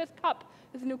 saying, "This cup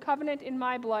is a new covenant in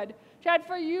my blood, shed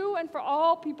for you and for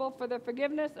all people for the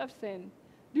forgiveness of sin.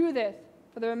 Do this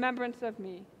for the remembrance of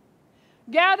me."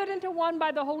 Gathered into one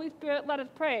by the Holy Spirit, let us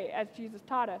pray as Jesus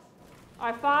taught us.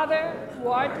 Our Father, who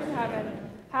art in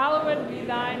heaven, hallowed be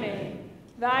thy name.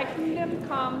 Thy kingdom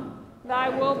come, thy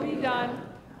will be done,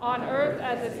 on earth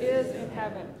as it is in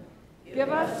heaven. Give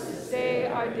us this day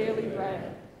our daily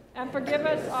bread, and forgive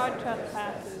us our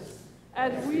trespasses,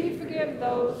 as we forgive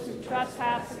those who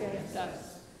trespass against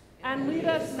us. And lead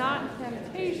us not into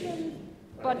temptation,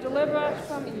 but deliver us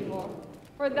from evil.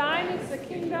 For thine is the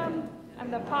kingdom,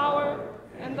 and the power,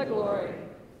 and the glory,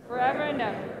 forever and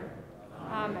ever.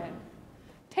 Amen.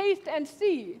 Taste and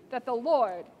see that the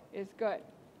Lord is good.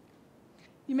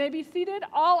 You may be seated.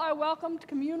 All are welcome to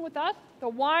commune with us. The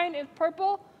wine is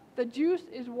purple, the juice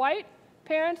is white.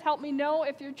 Parents, help me know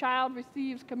if your child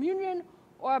receives communion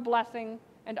or a blessing,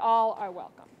 and all are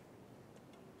welcome.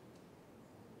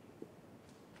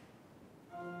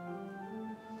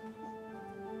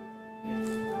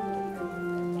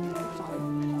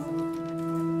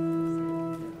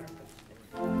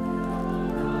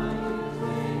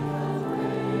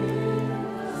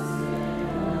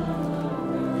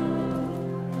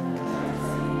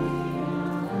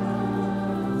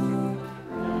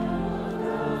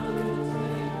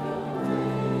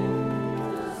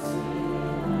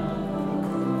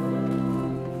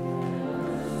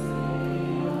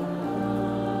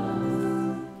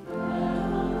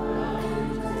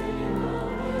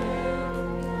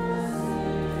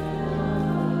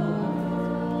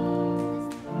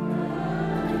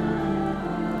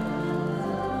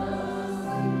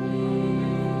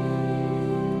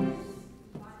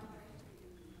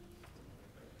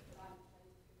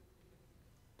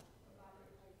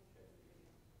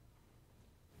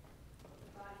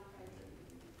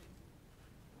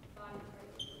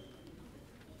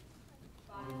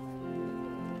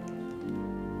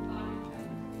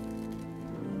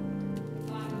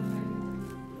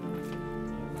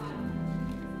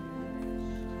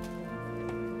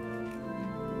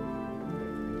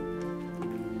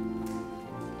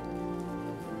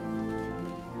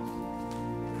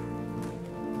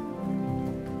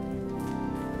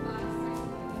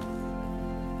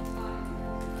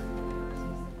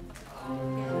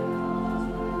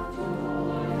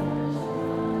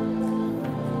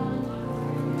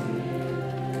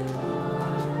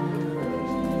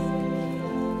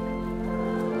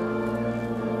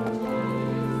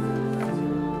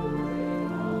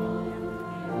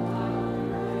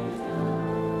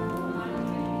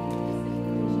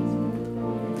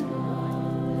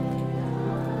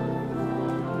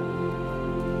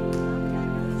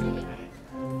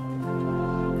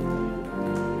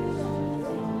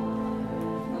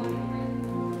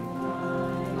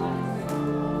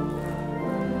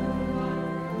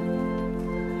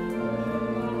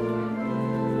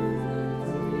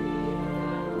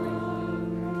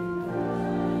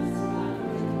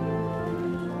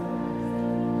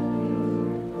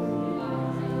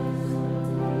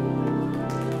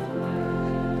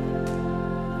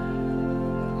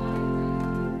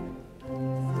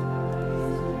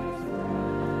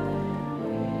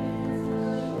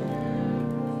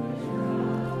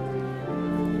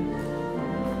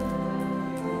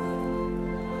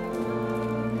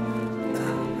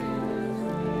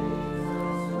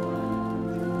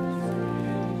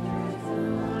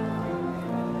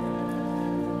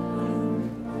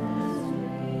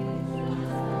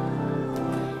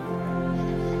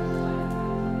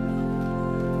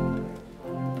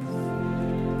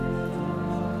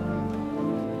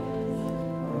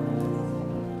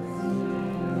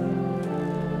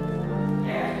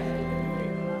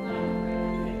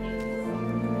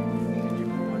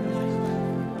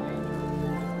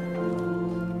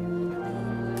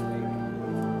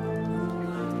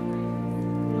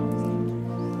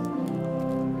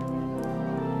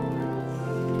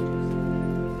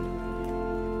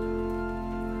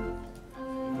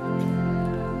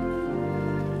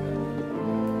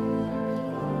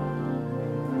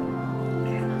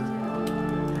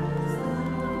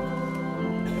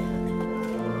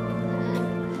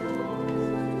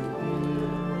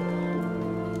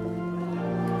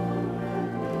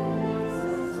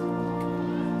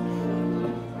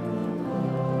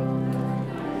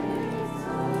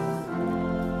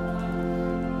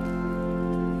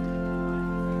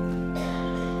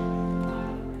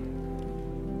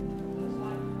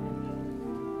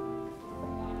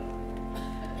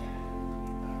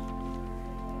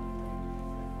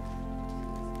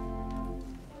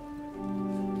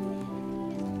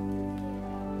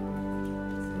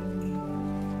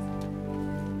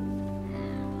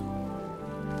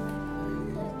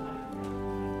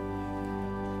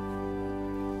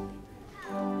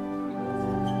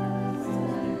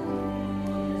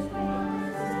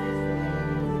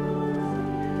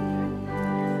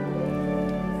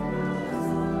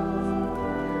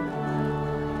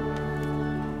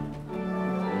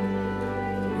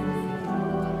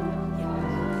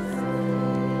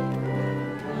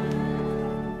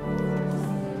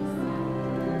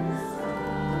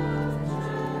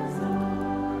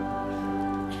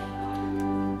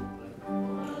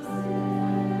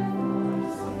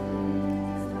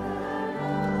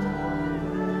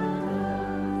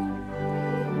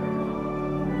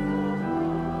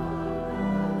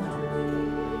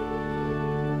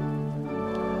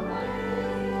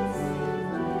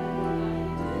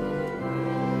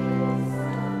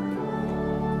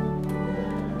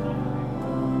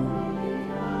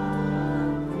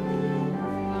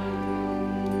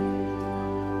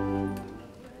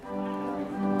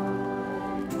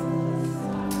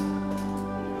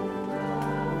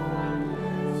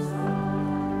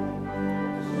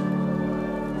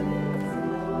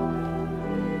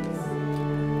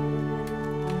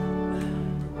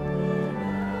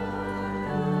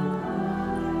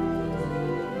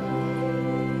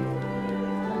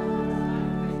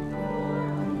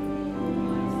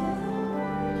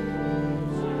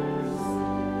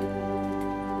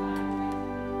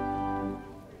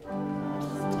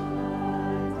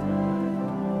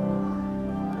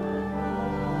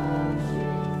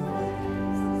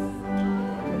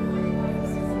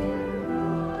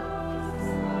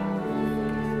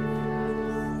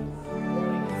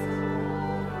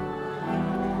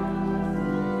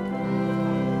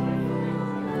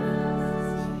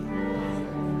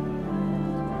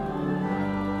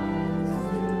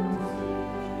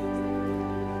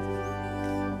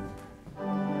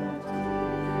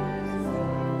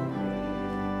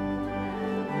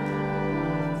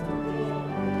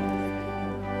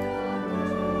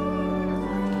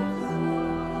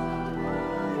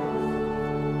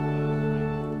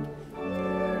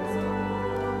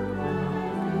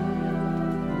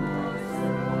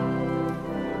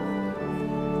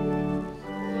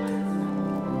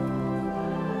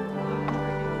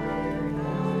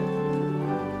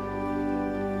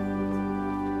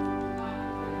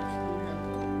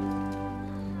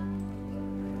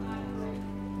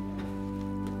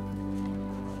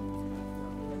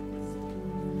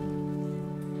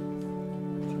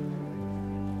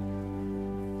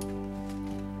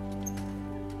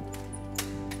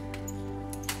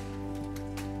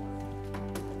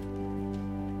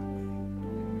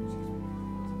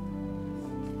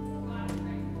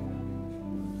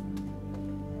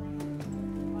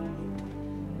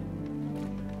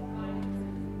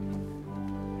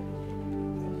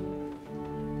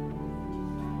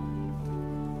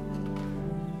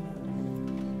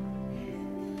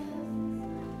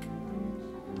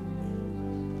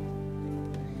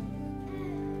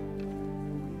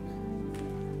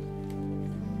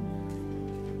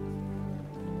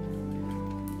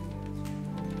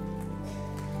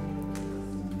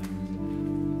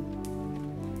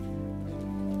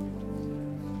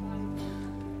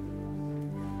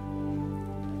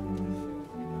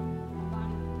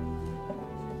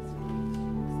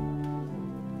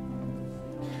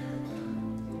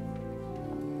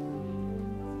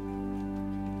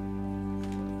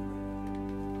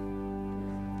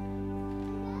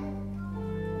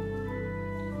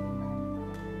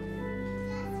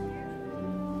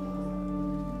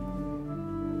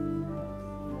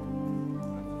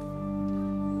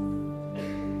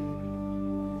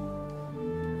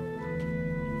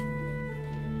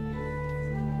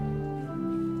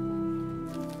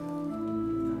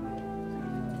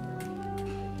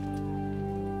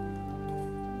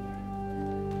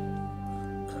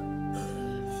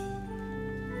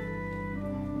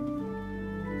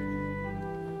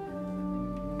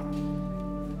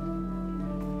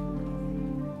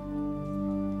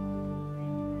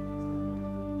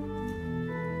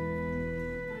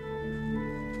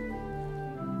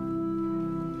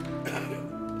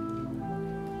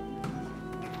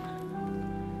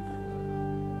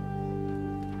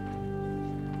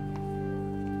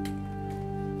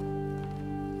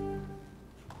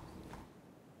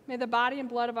 May the body and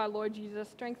blood of our Lord Jesus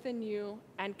strengthen you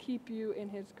and keep you in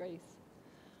his grace.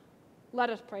 Let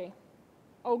us pray.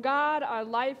 O God, our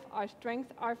life, our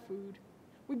strength, our food,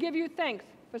 we give you thanks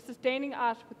for sustaining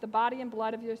us with the body and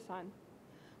blood of your Son.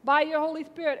 By your Holy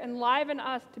Spirit, enliven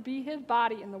us to be his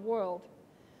body in the world,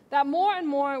 that more and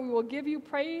more we will give you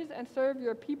praise and serve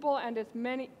your people and its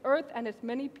many earth and its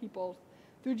many peoples,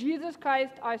 through Jesus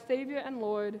Christ, our Savior and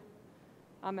Lord.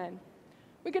 Amen.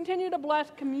 We continue to bless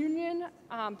communion.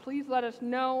 Please let us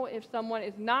know if someone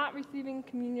is not receiving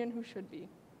communion who should be.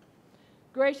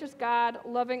 Gracious God,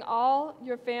 loving all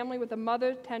your family with a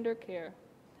mother's tender care,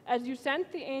 as you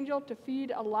sent the angel to feed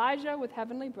Elijah with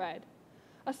heavenly bread,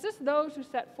 assist those who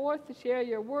set forth to share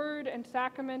your word and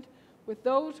sacrament with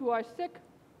those who are sick,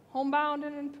 homebound,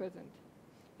 and imprisoned.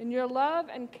 In your love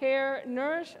and care,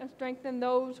 nourish and strengthen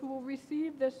those who will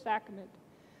receive this sacrament,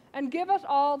 and give us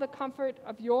all the comfort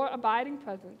of your abiding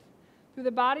presence, through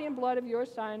the body and blood of your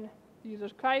Son,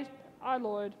 Jesus Christ, our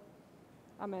Lord.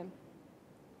 Amen.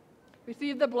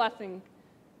 Receive the blessing.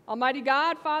 Almighty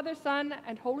God, Father, Son,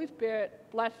 and Holy Spirit,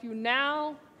 bless you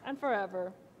now and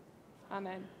forever.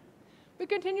 Amen. We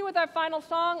continue with our final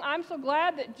song, I'm So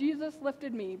Glad That Jesus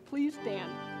Lifted Me. Please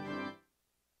stand.